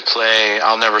learning to play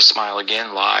 "I'll Never Smile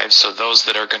Again" live. So those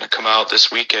that are going to come out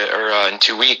this week or in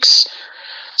 2 weeks,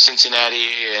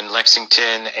 Cincinnati and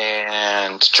Lexington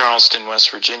and Charleston, West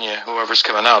Virginia, whoever's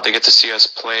coming out, they get to see us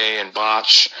play and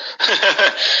botch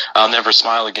 "I'll Never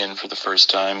Smile Again" for the first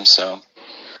time. So,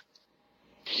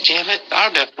 damn it!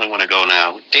 I definitely want to go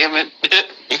now. Damn it!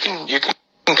 you can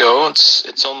go.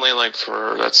 It's only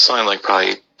that's only like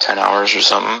probably 10 hours or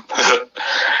something.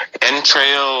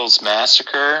 Entrails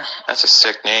Massacre. That's a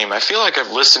sick name. I feel like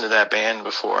I've listened to that band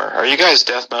before. Are you guys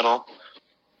death metal?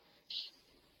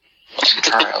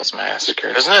 Entrails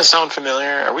Massacre. Doesn't that sound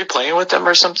familiar? Are we playing with them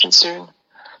or something soon?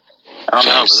 I don't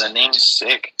know, but that name's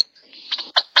sick.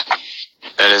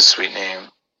 That is a sweet name.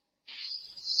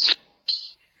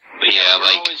 But yeah,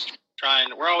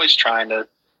 we're always trying to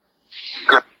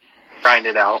grind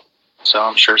it out. So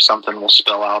I'm sure something will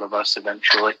spill out of us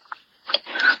eventually.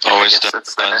 Always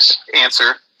that's the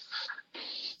answer.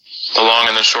 The long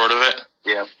and the short of it?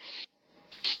 Yeah.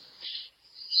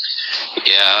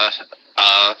 Yeah.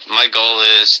 My goal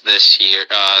is next year,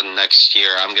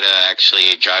 I'm going to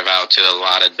actually drive out to a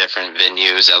lot of different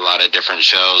venues, a lot of different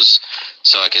shows,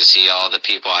 so I can see all the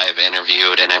people I have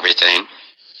interviewed and everything.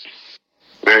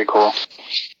 Very cool.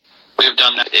 We've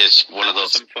done that. It's one of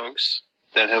those some folks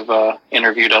that have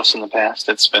interviewed us in the past.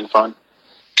 It's been fun.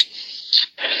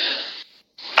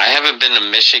 I haven't been to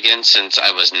Michigan since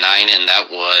I was 9, and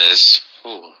that was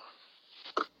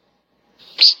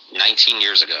 19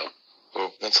 years ago.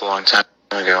 Oh, that's a long time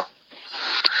ago.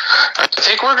 I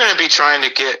think we're going to be trying to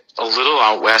get a little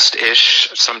out west-ish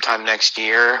sometime next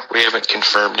year. We haven't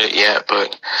confirmed it yet,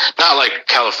 but not like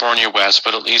California west,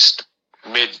 but at least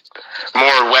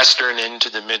more western into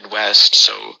the Midwest.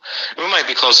 So we might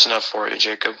be close enough for you,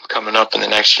 Jacob, coming up in the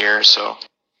next year. So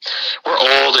we're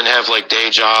old and have like day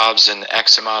jobs and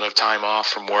X amount of time off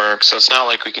from work. So it's not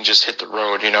like we can just hit the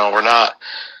road. We're not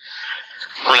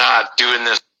doing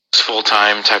this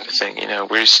full-time type of thing.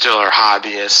 We still are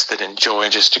hobbyists that enjoy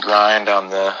just to grind on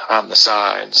the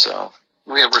side. So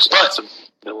we have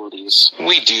responsibilities.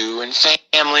 We do, and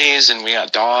families, and we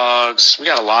got dogs. We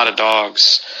got a lot of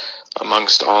dogs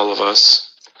amongst all of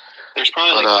us. There's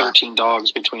probably 13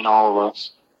 dogs between all of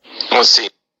us. Let's see.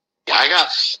 I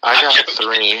got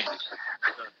 3.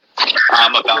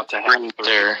 I'm about to have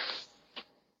there.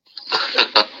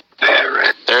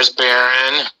 Baron. There's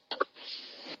Baron.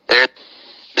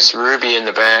 There's Ruby in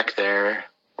the back there.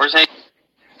 Where's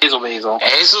Hazel Basil?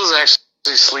 Hazel's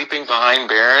actually sleeping behind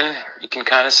Baron. You can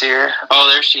kind of see her. Oh,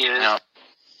 there she is. No.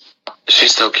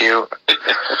 She's so cute.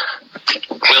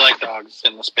 We like dogs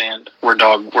in this band. We're a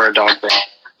dog band.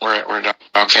 We're a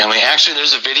dog family. Actually,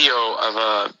 there's a video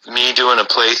of me doing a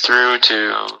playthrough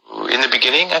in the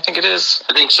beginning, I think it is.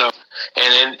 I think so.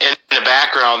 And in the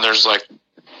background, there's like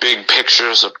big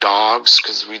pictures of dogs,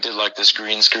 because we did like this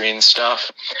green screen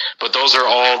stuff. But those are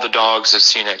all the dogs of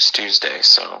SeeYouNextTuesday.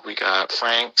 So we got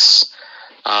Frank's,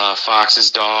 Fox's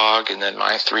dog, and then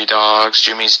my 3 dogs,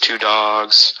 Jimmy's 2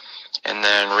 dogs, and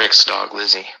then Rick's dog,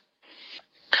 Lizzie.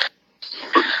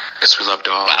 Because we love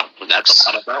dogs. Wow, that's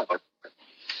a lot of dogs.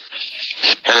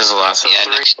 That is a lot. So Yeah,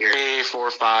 next 3,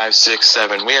 4, 5, 6,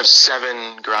 7. We have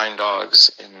 7 grind dogs,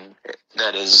 and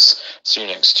that is See You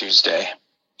Next Tuesday.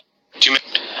 Too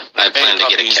I plan to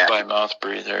get a puppies cat. by mouth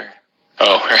breather.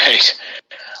 Oh, right.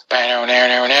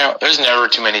 Now. There's never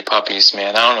too many puppies,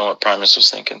 man. I don't know what Primus was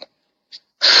thinking.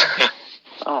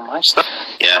 Oh, my stuff.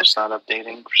 Yeah. It's not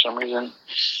updating for some reason.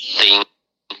 Think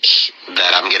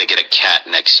that I'm gonna get a cat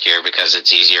next year because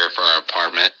it's easier for our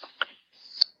apartment.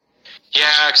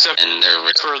 Yeah, except And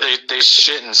they're for they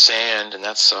shit in sand, and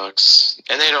that sucks.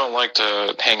 And they don't like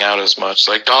to hang out as much.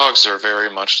 Like, dogs are very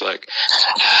much like,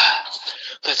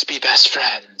 let's be best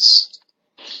friends.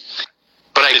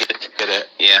 But I get it.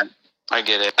 Yeah, I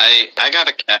get it. I got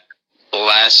a cat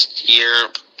last year,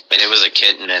 and it was a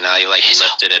kitten, and I like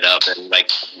lifted it up and like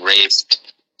raised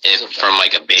it from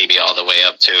like a baby all the way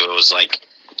up to it was like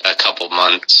a couple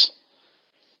months,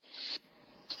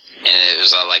 and it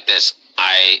was all like this.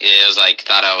 It was like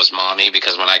thought I was mommy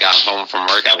because when I got home from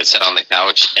work, I would sit on the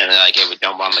couch and like it would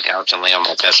jump on the couch and lay on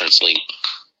my chest and sleep.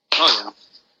 Oh, yeah.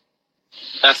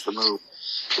 That's the move.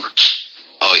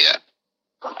 Oh yeah,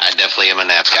 I definitely am a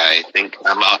nap guy. I think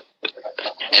I'm up.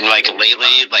 And like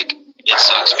lately, like it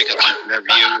sucks because my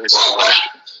interview is.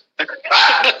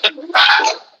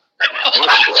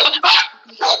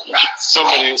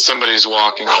 Somebody's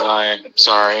walking by.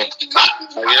 Sorry.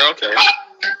 Oh, you're okay.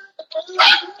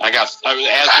 As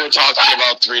we're talking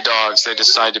about 3 dogs, they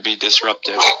decide to be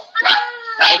disruptive.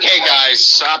 Okay, guys,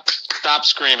 stop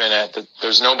screaming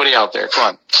there's nobody out there.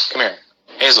 Come here.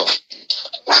 Hazel.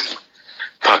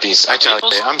 Puppies. I tell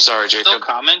you, I'm sorry, Jacob. Still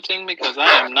commenting because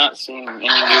I am not seeing any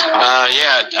new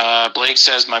comments. Blake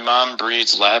says my mom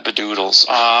breeds labradoodles.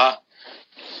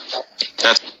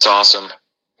 That's awesome.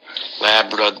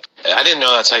 Labra. I didn't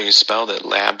know that's how you spelled it.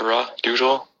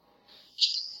 Labradoodle.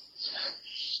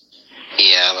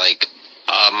 Yeah, like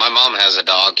my mom has a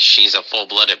dog. She's a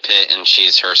full-blooded pit, and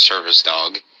she's her service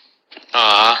dog.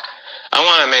 I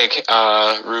want to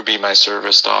make Ruby my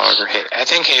service dog. I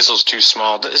think Hazel's too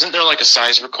small. Isn't there like a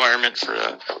size requirement for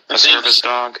a service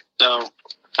dog? So,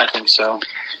 I think so.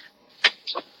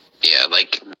 Yeah,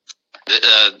 like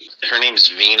her name's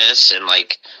Venus, and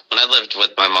like when I lived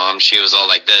with my mom, she was all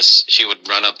like this. She would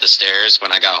run up the stairs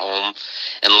when I got home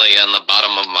and lay on the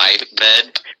bottom of my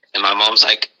bed, and my mom's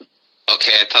like,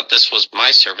 "Okay, I thought this was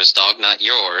my service dog, not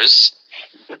yours."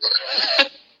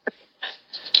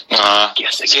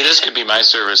 See, this could be my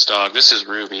service dog. This is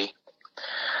Ruby,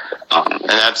 and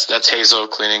that's Hazel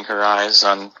cleaning her eyes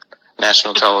on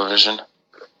national television.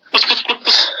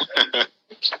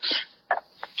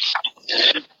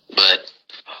 But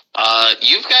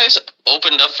you guys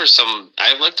opened up for some.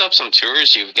 I looked up some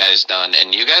tours you guys done,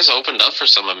 and you guys opened up for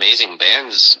some amazing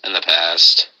bands in the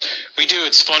past. We do.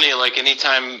 It's funny. Like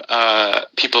anytime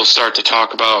people start to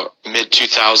talk about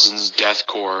mid-2000s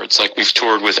deathcore, it's like we've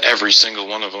toured with every single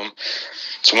one of them.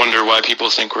 It's a wonder why people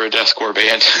think we're a deathcore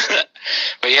band.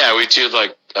 But yeah, we toured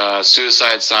like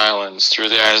Suicide Silence, Through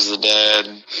the Eyes of the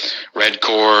Dead, Red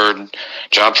Chord,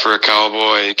 Job for a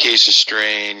Cowboy, Acacia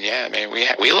Strain. Yeah, man,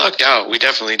 we lucked out. We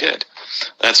definitely did.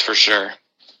 That's for sure.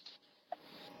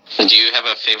 Do you have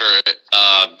a favorite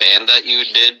band that you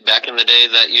did back in the day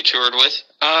that you toured with?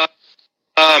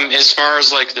 As far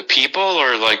as like the people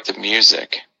or like the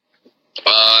music?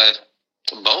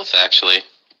 Both actually.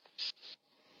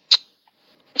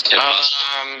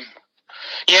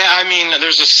 Yeah, I mean,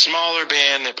 there's a smaller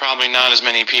band that probably not as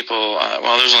many people,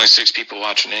 well, there's only 6 people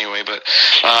watching anyway, but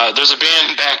there's a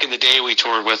band back in the day we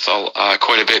toured with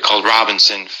quite a bit called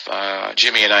Robinson.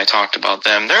 Jimmy and I talked about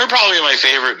them. They're probably my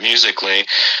favorite musically.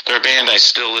 They're a band I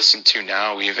still listen to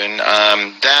now even.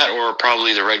 That or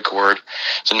probably the Red Chord.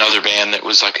 It's another band that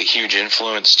was like a huge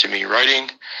influence to me writing.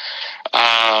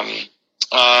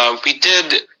 We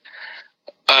did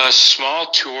a small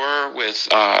tour with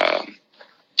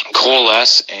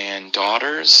Coalesce and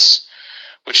Daughters,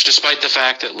 which despite the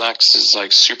fact that Lex is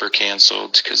like super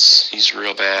canceled because he's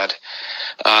real bad,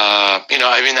 I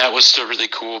mean, that was still really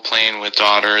cool playing with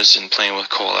Daughters and playing with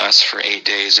Coalesce for 8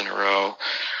 days in a row.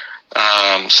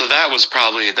 So that was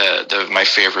probably my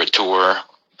favorite tour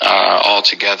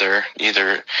altogether,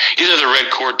 either the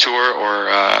Red Chord tour or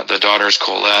the Daughters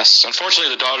Coalesce.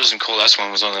 Unfortunately, the Daughters and Coalesce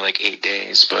one was only like 8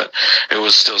 days, but it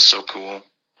was still so cool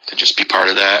to just be part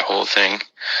of that whole thing.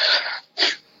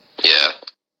 Yeah.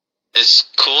 It's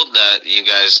cool that you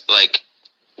guys, like,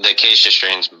 the Acacia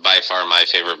Strain's by far my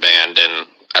favorite band, and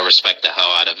I respect the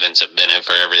hell out of Vincent Bennett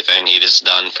for everything he just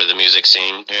done for the music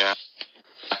scene. Yeah.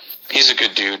 He's a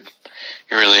good dude.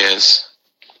 He really is.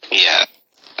 Yeah.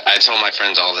 I tell my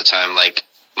friends all the time, like,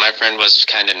 my friend was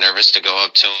kind of nervous to go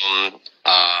up to him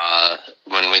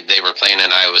when they were playing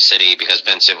in Iowa City because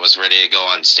Vincent was ready to go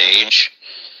on stage.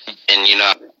 And you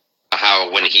know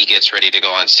how when he gets ready to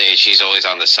go on stage, he's always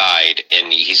on the side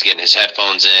and he's getting his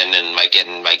headphones in and like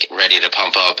getting like ready to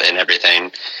pump up and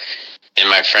everything. And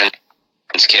my friend's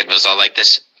kid was all like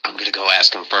this, I'm going to go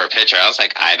ask him for a picture. I was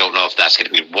like, I don't know if that's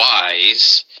going to be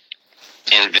wise.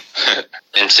 And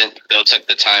Vincent still took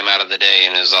the time out of the day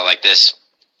and was all like this,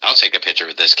 I'll take a picture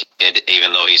with this kid,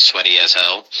 even though he's sweaty as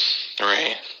hell.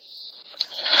 Right.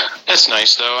 That's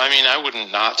nice, though. I mean, I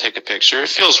wouldn't not take a picture. It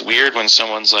feels weird when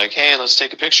someone's like, hey, let's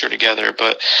take a picture together.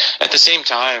 But at the same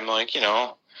time, like, you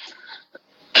know,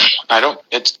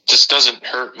 it just doesn't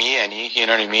hurt me any, you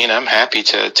know what I mean? I'm happy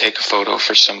to take a photo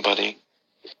for somebody.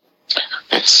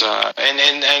 It's,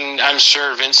 and I'm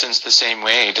sure Vincent's the same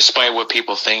way, despite what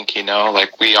people think, you know,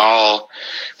 like we all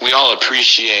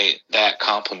appreciate that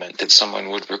compliment that someone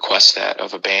would request that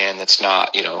of a band that's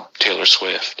not, you know, Taylor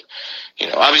Swift. You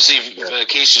know, obviously,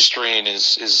 Acacia Strain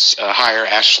is a higher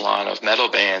echelon of metal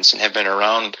bands and have been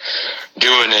around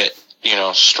doing it, you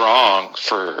know, strong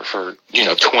for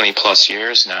 20 plus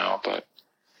years now. But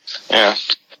yeah,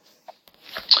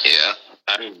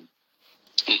 I mean,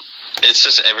 it's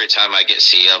just every time I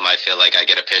see him, I feel like I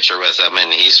get a picture with him,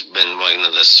 and he's been one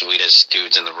of the sweetest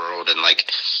dudes in the world, and like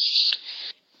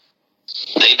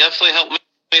they definitely helped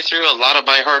me through a lot of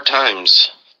my hard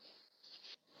times.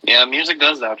 Yeah, music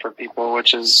does that for people,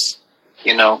 which is,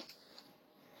 you know,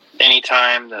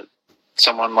 anytime that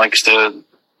someone likes to,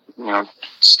 you know,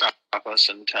 stop us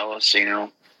and tell us, you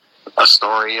know, a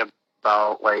story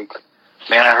about, like,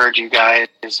 man, I heard you guys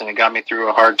and it got me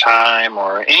through a hard time,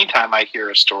 or anytime I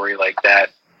hear a story like that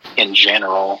in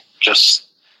general, just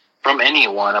from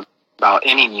anyone about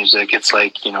any music, it's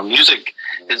like, you know, music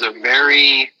is a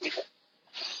very,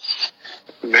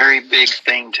 very big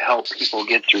thing to help people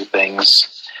get through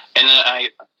things. And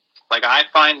I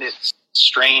find it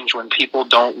strange when people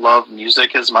don't love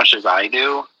music as much as I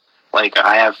do. Like,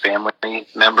 I have family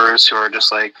members who are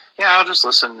just like, yeah, I'll just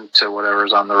listen to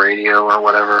whatever's on the radio or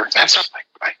whatever. That's how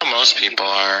most people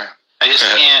are. I just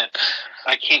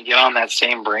I can't get on that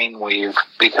same brainwave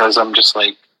because I'm just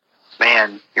like,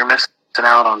 man, you're missing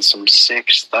out on some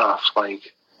sick stuff.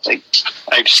 Like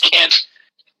I just can't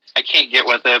get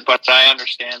with it, but I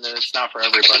understand that it's not for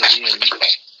everybody, and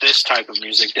this type of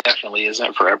music definitely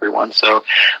isn't for everyone. So,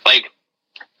 like,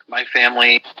 my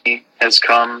family has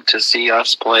come to see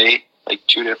us play like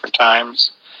 2 different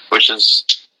times, which is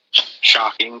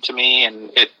shocking to me,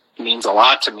 and it means a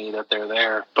lot to me that they're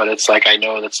there. But it's like, I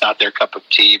know that's not their cup of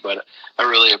tea, but I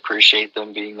really appreciate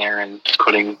them being there and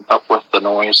putting up with the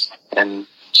noise and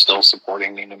still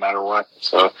supporting me no matter what.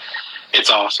 So it's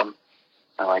awesome.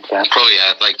 I like that. Oh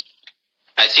yeah, like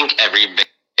I think every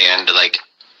band, like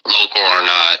local or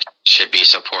not, should be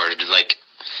supported. Like,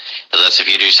 unless if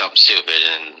you do something stupid,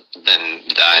 and then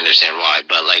I understand why.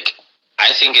 But like,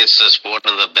 I think it's just one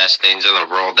of the best things in the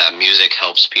world that music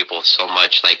helps people so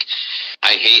much. Like,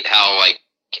 I hate how like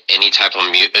any type of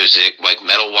music, like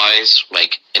metal wise,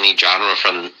 like any genre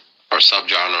from or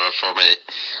subgenre from it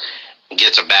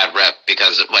gets a bad rep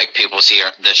because like people see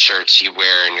the shirts you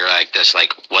wear and you're like this,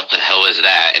 like what the hell is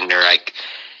that? And they're like,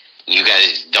 you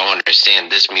guys don't understand.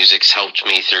 This music's helped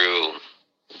me through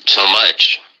so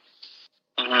much.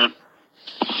 Mm-hmm.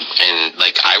 And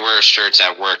like, I wear shirts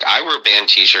at work. I wear band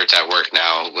T-shirts at work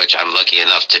now, which I'm lucky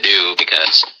enough to do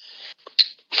because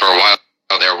for a while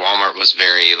there, Walmart was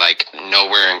very like no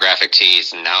wearing graphic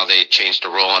tees, and now they changed the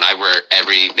rule, and I wear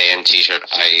every band T-shirt.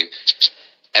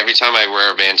 Every time I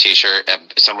wear a band T-shirt,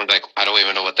 someone's like, I don't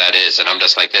even know what that is, and I'm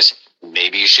just like this.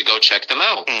 Maybe you should go check them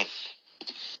out.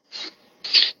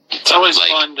 It's always like,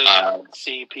 fun to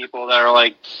see people that are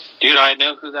like, dude, I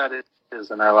know who that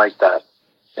is, and I like that.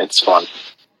 It's fun.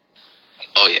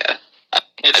 Oh, yeah.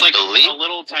 It's like a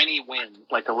little tiny win,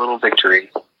 like a little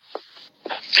victory. What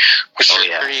shirt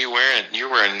are you wearing? You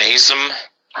were a Nazem?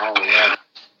 Oh, yeah,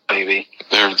 baby.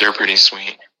 They're pretty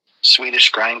sweet.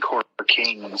 Swedish grindcore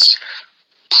kings.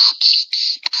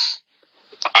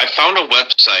 I found a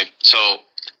website. So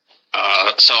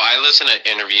I listen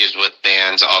to interviews with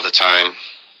bands all the time.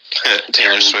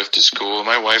 Taylor Swift is cool.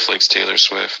 My wife likes Taylor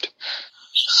Swift.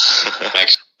 My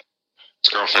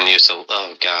ex-girlfriend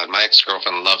my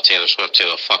ex-girlfriend loved Taylor Swift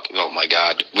too. Oh my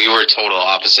God. We were total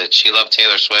opposites. She loved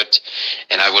Taylor Swift,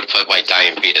 and I would put White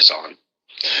Dying Fetus on.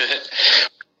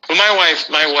 Well,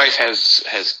 my wife has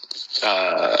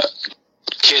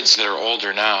kids that are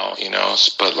older now, you know,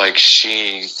 but like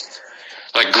she,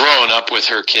 like growing up with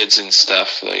her kids and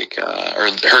stuff, like, or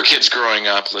her kids growing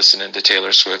up listening to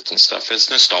Taylor Swift and stuff, it's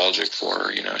nostalgic for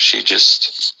her, you know. She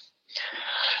just,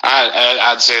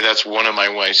 I'd say that's one of my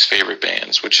wife's favorite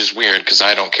bands, which is weird because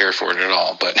I don't care for it at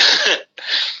all. But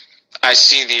I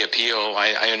see the appeal.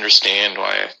 I understand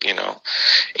why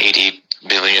 80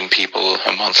 billion people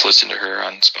a month listen to her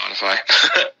on Spotify.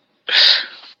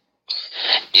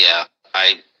 Yeah,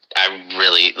 I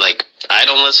really I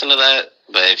don't listen to that,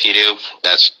 but if you do,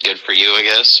 that's good for you, I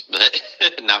guess. But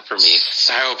not for me.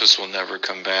 I hope this will never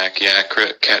come back. Yeah,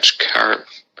 Chris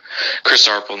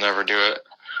Arp will never do it.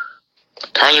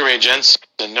 Carly Rae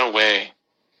Jepsen, no way.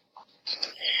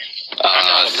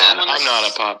 I'm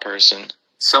not a pop person.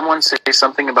 Someone say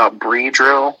something about Bree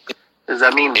Drill. Does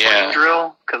that mean Brain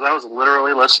Drill? Because I was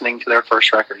literally listening to their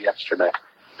first record yesterday.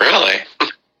 Really?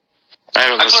 I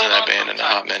haven't listened to that band in a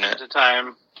hot minute. At a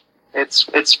time.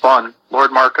 It's fun.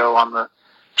 Lord Marco on the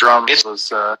drums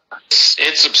was...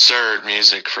 It's absurd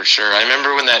music, for sure. I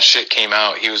remember when that shit came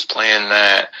out, he was playing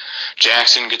that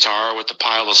Jackson guitar with the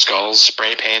pile of skulls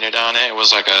spray painted on it. It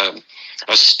was like a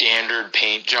standard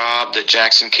paint job that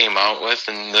Jackson came out with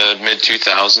in the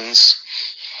mid-2000s.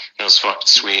 It was fucking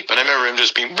sweet. But I remember him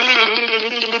just being...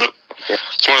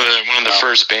 It's one of the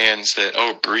first bands that...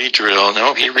 Oh, Bree Drill.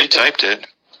 No, he retyped it.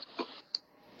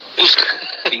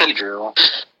 Bree Drill.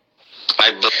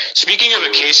 Speaking of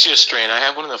Acacia Strain, I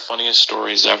have one of the funniest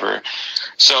stories ever.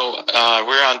 So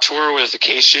we're on tour with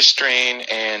Acacia Strain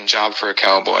and Job for a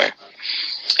Cowboy.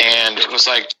 And it was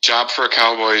like Job for a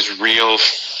Cowboy's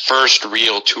first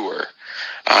real tour.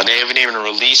 They haven't even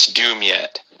released Doom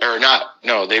yet. Or not,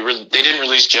 no, they didn't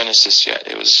release Genesis yet.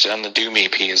 It was on the Doom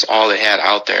EP is all they had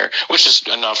out there, which is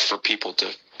enough for people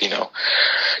to,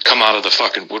 come out of the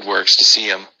fucking woodworks to see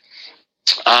them.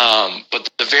 But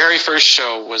the very first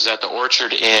show was at the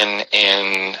Orchard Inn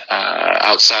in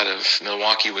outside of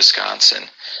Milwaukee, Wisconsin,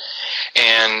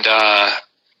 and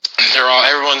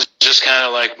everyone's just kind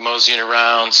of like moseying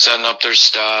around, setting up their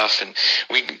stuff, and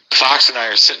Fox and I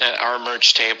are sitting at our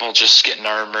merch table, just getting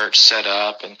our merch set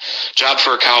up, and Job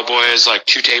for a Cowboy is like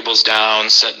 2 tables down,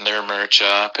 setting their merch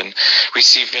up, and we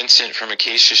see Vincent from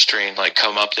Acacia Strain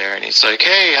come up there, and he's like,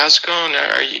 "Hey, how's it going?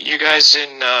 Are you guys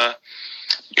in?"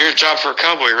 You're a Job for a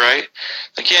Cowboy, right?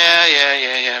 Like,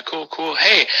 yeah, cool.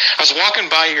 Hey, I was walking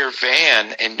by your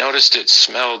van and noticed it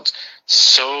smelled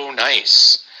so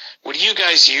nice. What do you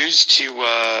guys use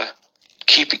to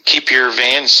keep your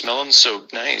van smelling so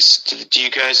nice? Do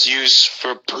you guys use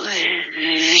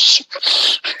Febreze?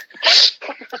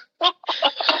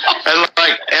 And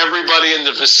everybody in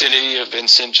the vicinity of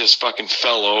Vincent just fucking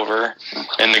fell over,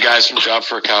 and the guys from Job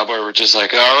for a Cowboy were just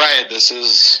like, "All right, this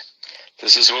is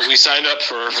what we signed up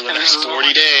for the next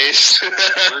 40 days.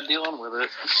 We're dealing with it."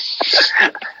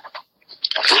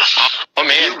 Oh,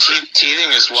 man,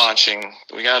 Teething is watching.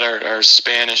 We got our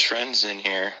Spanish friends in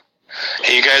here.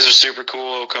 Hey, you guys are super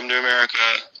cool. Come to America.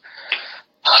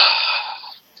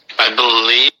 I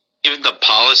believe the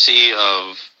policy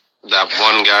of that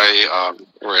one guy,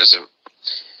 where is it?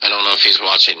 I don't know if he's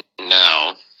watching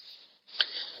now.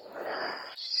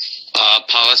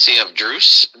 Policy of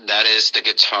Druce, that is the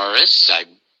guitarist.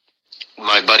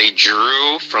 My buddy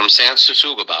Drew from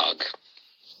Sanssouga.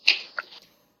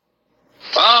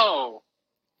 Oh,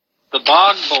 the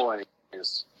Bog Boys.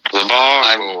 The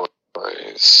Bog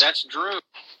Boys. That's Drew.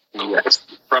 Yes.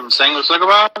 From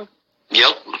Sanssouga?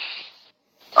 Yep.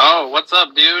 Oh, what's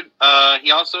up, dude?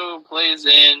 He also plays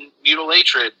in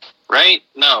Mutilatred, right?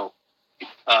 No.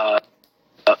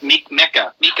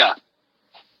 Mika.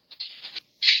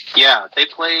 Yeah, they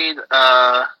played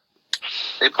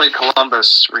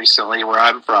Columbus recently, where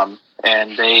I'm from,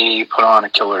 and they put on a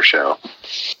killer show.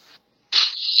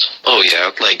 Oh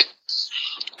yeah,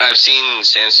 I've seen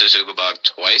Sanssouga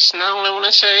twice now, I want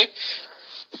to say.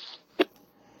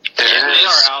 They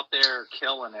are out there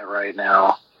killing it right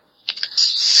now.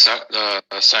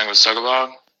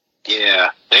 Sanssouga?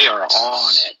 Yeah, they are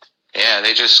on it. Yeah,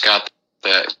 they just got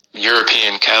the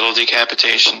European Cattle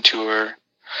Decapitation Tour.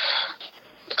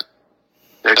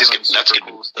 That's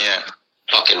cool stuff. Yeah.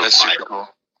 Fucking that's wild. super cool.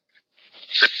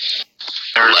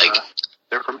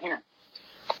 They're from here.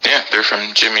 Yeah, they're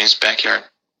from Jimmy's backyard.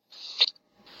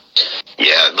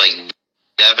 Yeah,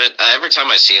 Devin, every time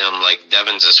I see him,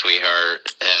 Devin's a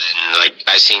sweetheart, and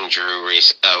I seen Drew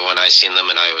when I seen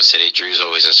them in Iowa City. Drew's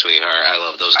always a sweetheart. I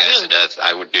love those guys to death.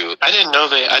 I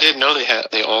didn't know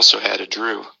they also had a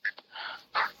Drew.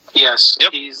 Yes.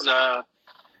 Yep.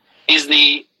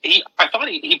 I thought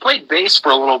he played bass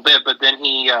for a little bit, but then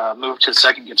he moved to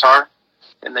second guitar,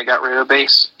 and they got rid of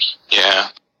bass.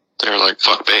 Yeah, they're like,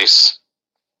 fuck bass.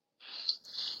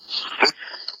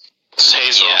 This is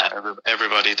Hazel. Yeah.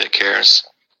 Everybody that cares.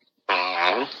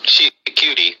 Aww, she's a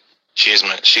cutie. She's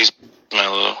my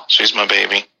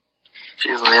baby.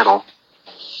 She's little.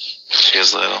 She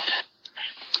is little.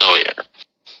 Oh, yeah.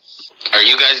 Are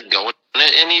you guys going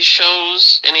to any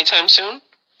shows anytime soon?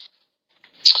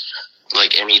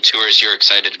 Like any tours you're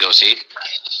excited to go see?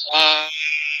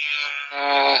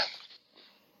 I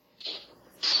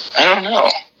don't know.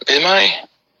 Am I?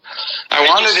 I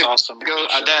wanted to go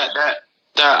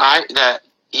that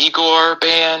Igor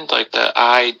band, like the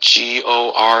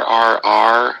IGORRR.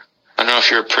 I don't know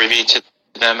if you're privy to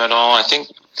them at all. I think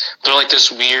they're like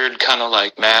this weird kind of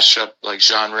like mashup, like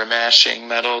genre mashing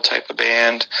metal type of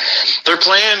band. They're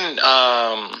playing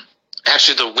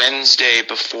actually the Wednesday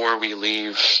before we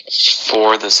leave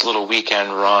for this little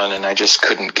weekend run, and I just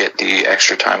couldn't get the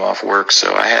extra time off work,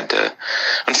 so I had to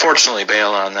unfortunately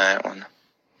bail on that one.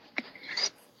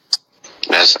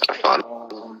 That's fun.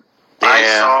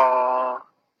 Yeah.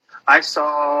 I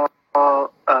saw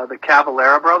the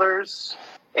Cavalera Brothers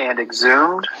and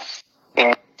Exhumed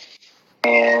and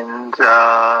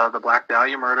the Black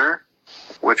Dahlia Murder,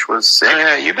 which was sick. Oh,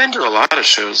 yeah, you've been to a lot of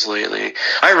shows lately.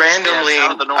 I randomly,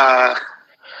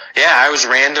 I was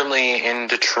randomly in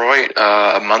Detroit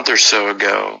a month or so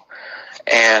ago,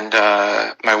 and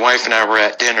my wife and I were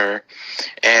at dinner,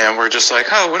 and we're just like,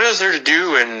 oh, what is there to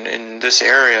do in this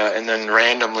area? And then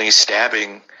randomly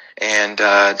Stabbing and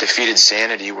Defeated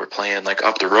Sanity were playing like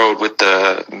up the road with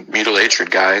the Mutilatred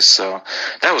guys, so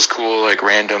that was cool, like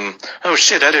random, oh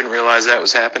shit, I didn't realize that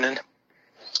was happening.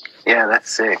 Yeah, that's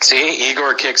sick. See,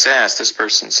 Igor kicks ass. This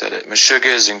person said it. Meshuggah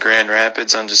is in Grand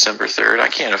Rapids on December 3rd. I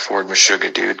can't afford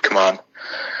Meshuggah, dude. Come on.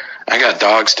 I got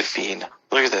dogs to feed.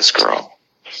 Look at this girl.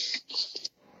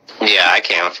 Yeah, I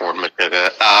can't afford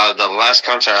Meshuggah. The last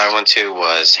concert I went to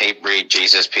was Hatebreed,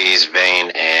 Jesus Peace,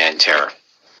 Vane, and Terror.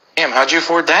 Damn, how'd you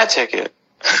afford that ticket?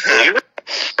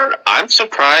 I'm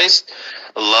surprised.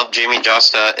 Love Jamie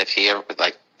Josta. If he ever,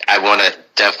 I want to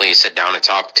definitely sit down and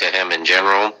talk to him in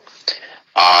general.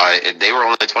 They were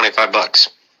only $25.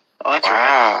 Oh, that's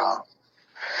wow.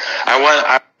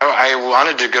 I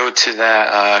wanted to go to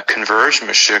that Converge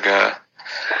Meshuggah,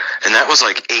 and that was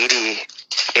like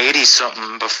 80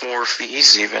 something before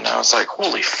fees even. I was like,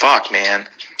 holy fuck, man.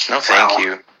 No thank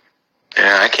you.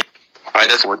 Yeah, I can't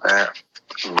afford that.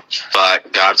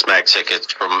 But Godsmack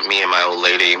tickets from me and my old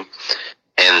lady,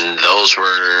 and those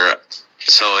were,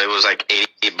 so it was like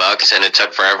 $80, and it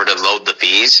took forever to load the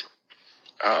fees.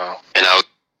 Uh-oh. And I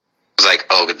was like,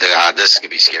 oh god, this is gonna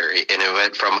be scary. And it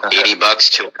went from $80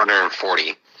 to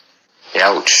 $140.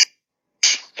 Ouch.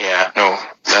 Yeah, no,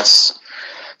 that's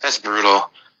brutal.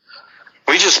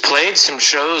 We just played some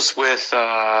shows with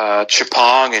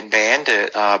Chipong and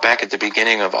Bandit back at the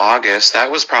beginning of August.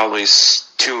 That was probably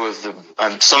some of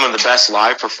the best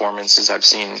live performances I've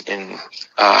seen in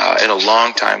a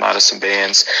long time out of some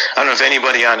bands. I don't know if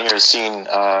anybody on here has seen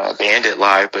Bandit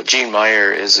live, but Gene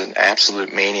Meyer is an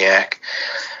absolute maniac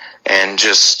and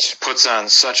just puts on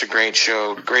such a great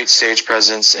show, great stage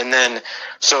presence. And then,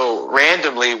 so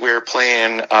randomly we're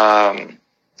playing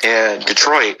in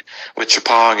Detroit with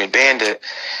Chipong and Bandit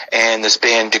and this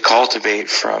band Decultivate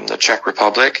from the Czech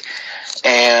Republic.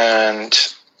 And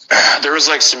there was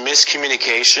like some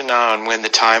miscommunication on when the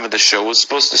time of the show was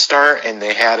supposed to start, and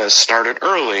they had us start it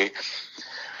early.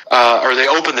 Or they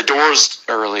opened the doors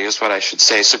early is what I should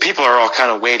say. So people are all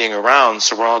kind of waiting around.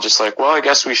 So we're all just like, well, I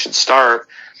guess we should start.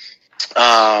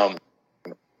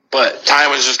 But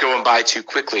time was just going by too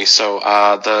quickly. So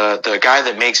the guy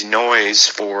that makes noise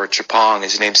for Chipong,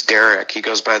 his name's Derek. He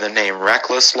goes by the name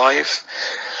Reckless Life.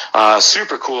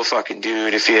 Super cool fucking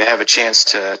dude. If you have a chance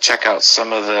to check out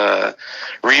some of the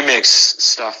remix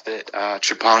stuff that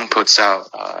Chipong puts out,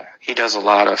 he does a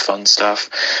lot of fun stuff.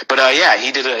 But yeah, he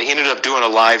ended up doing a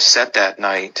live set that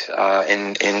night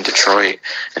in Detroit,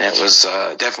 and it was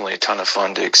definitely a ton of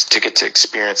fun to get to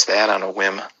experience that on a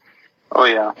whim. Oh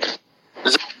yeah.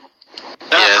 Is that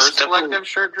Hers Collective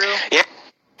shirt, Drew? Yeah.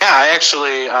 Yeah, I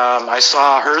actually I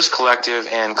saw Hers Collective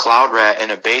and Cloud Rat in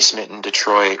a basement in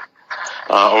Detroit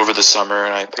over the summer,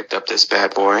 and I picked up this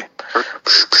bad boy. Hers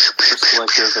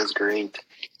Collective is great.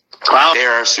 They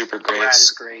are super great. Cloud Rat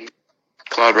is great.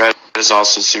 Cloud Rat is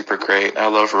also super great. I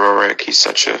love Rorik. He's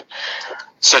such a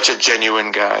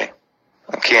genuine guy.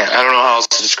 I don't know how else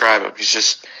to describe him. He's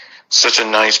just such a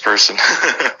nice person.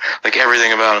 Like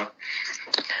everything about him.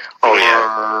 Oh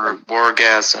yeah,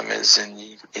 Wargasm is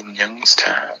in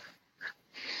Youngstown.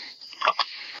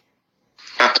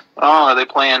 Oh, are they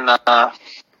playing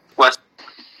West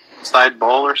Side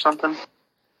Bowl or something?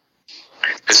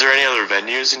 Is there any other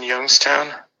venues in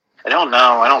Youngstown? I don't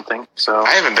know. I don't think so.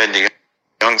 I haven't been to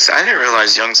Youngstown. I didn't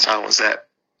realize Youngstown was that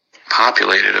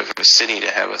populated of a city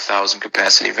to have 1,000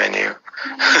 capacity venue.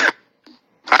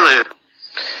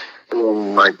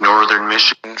 like Northern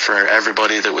Michigan. For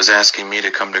everybody that was asking me to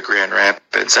come to Grand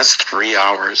Rapids, that's 3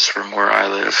 hours from where I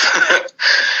live.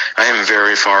 I am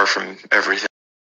very far from everything.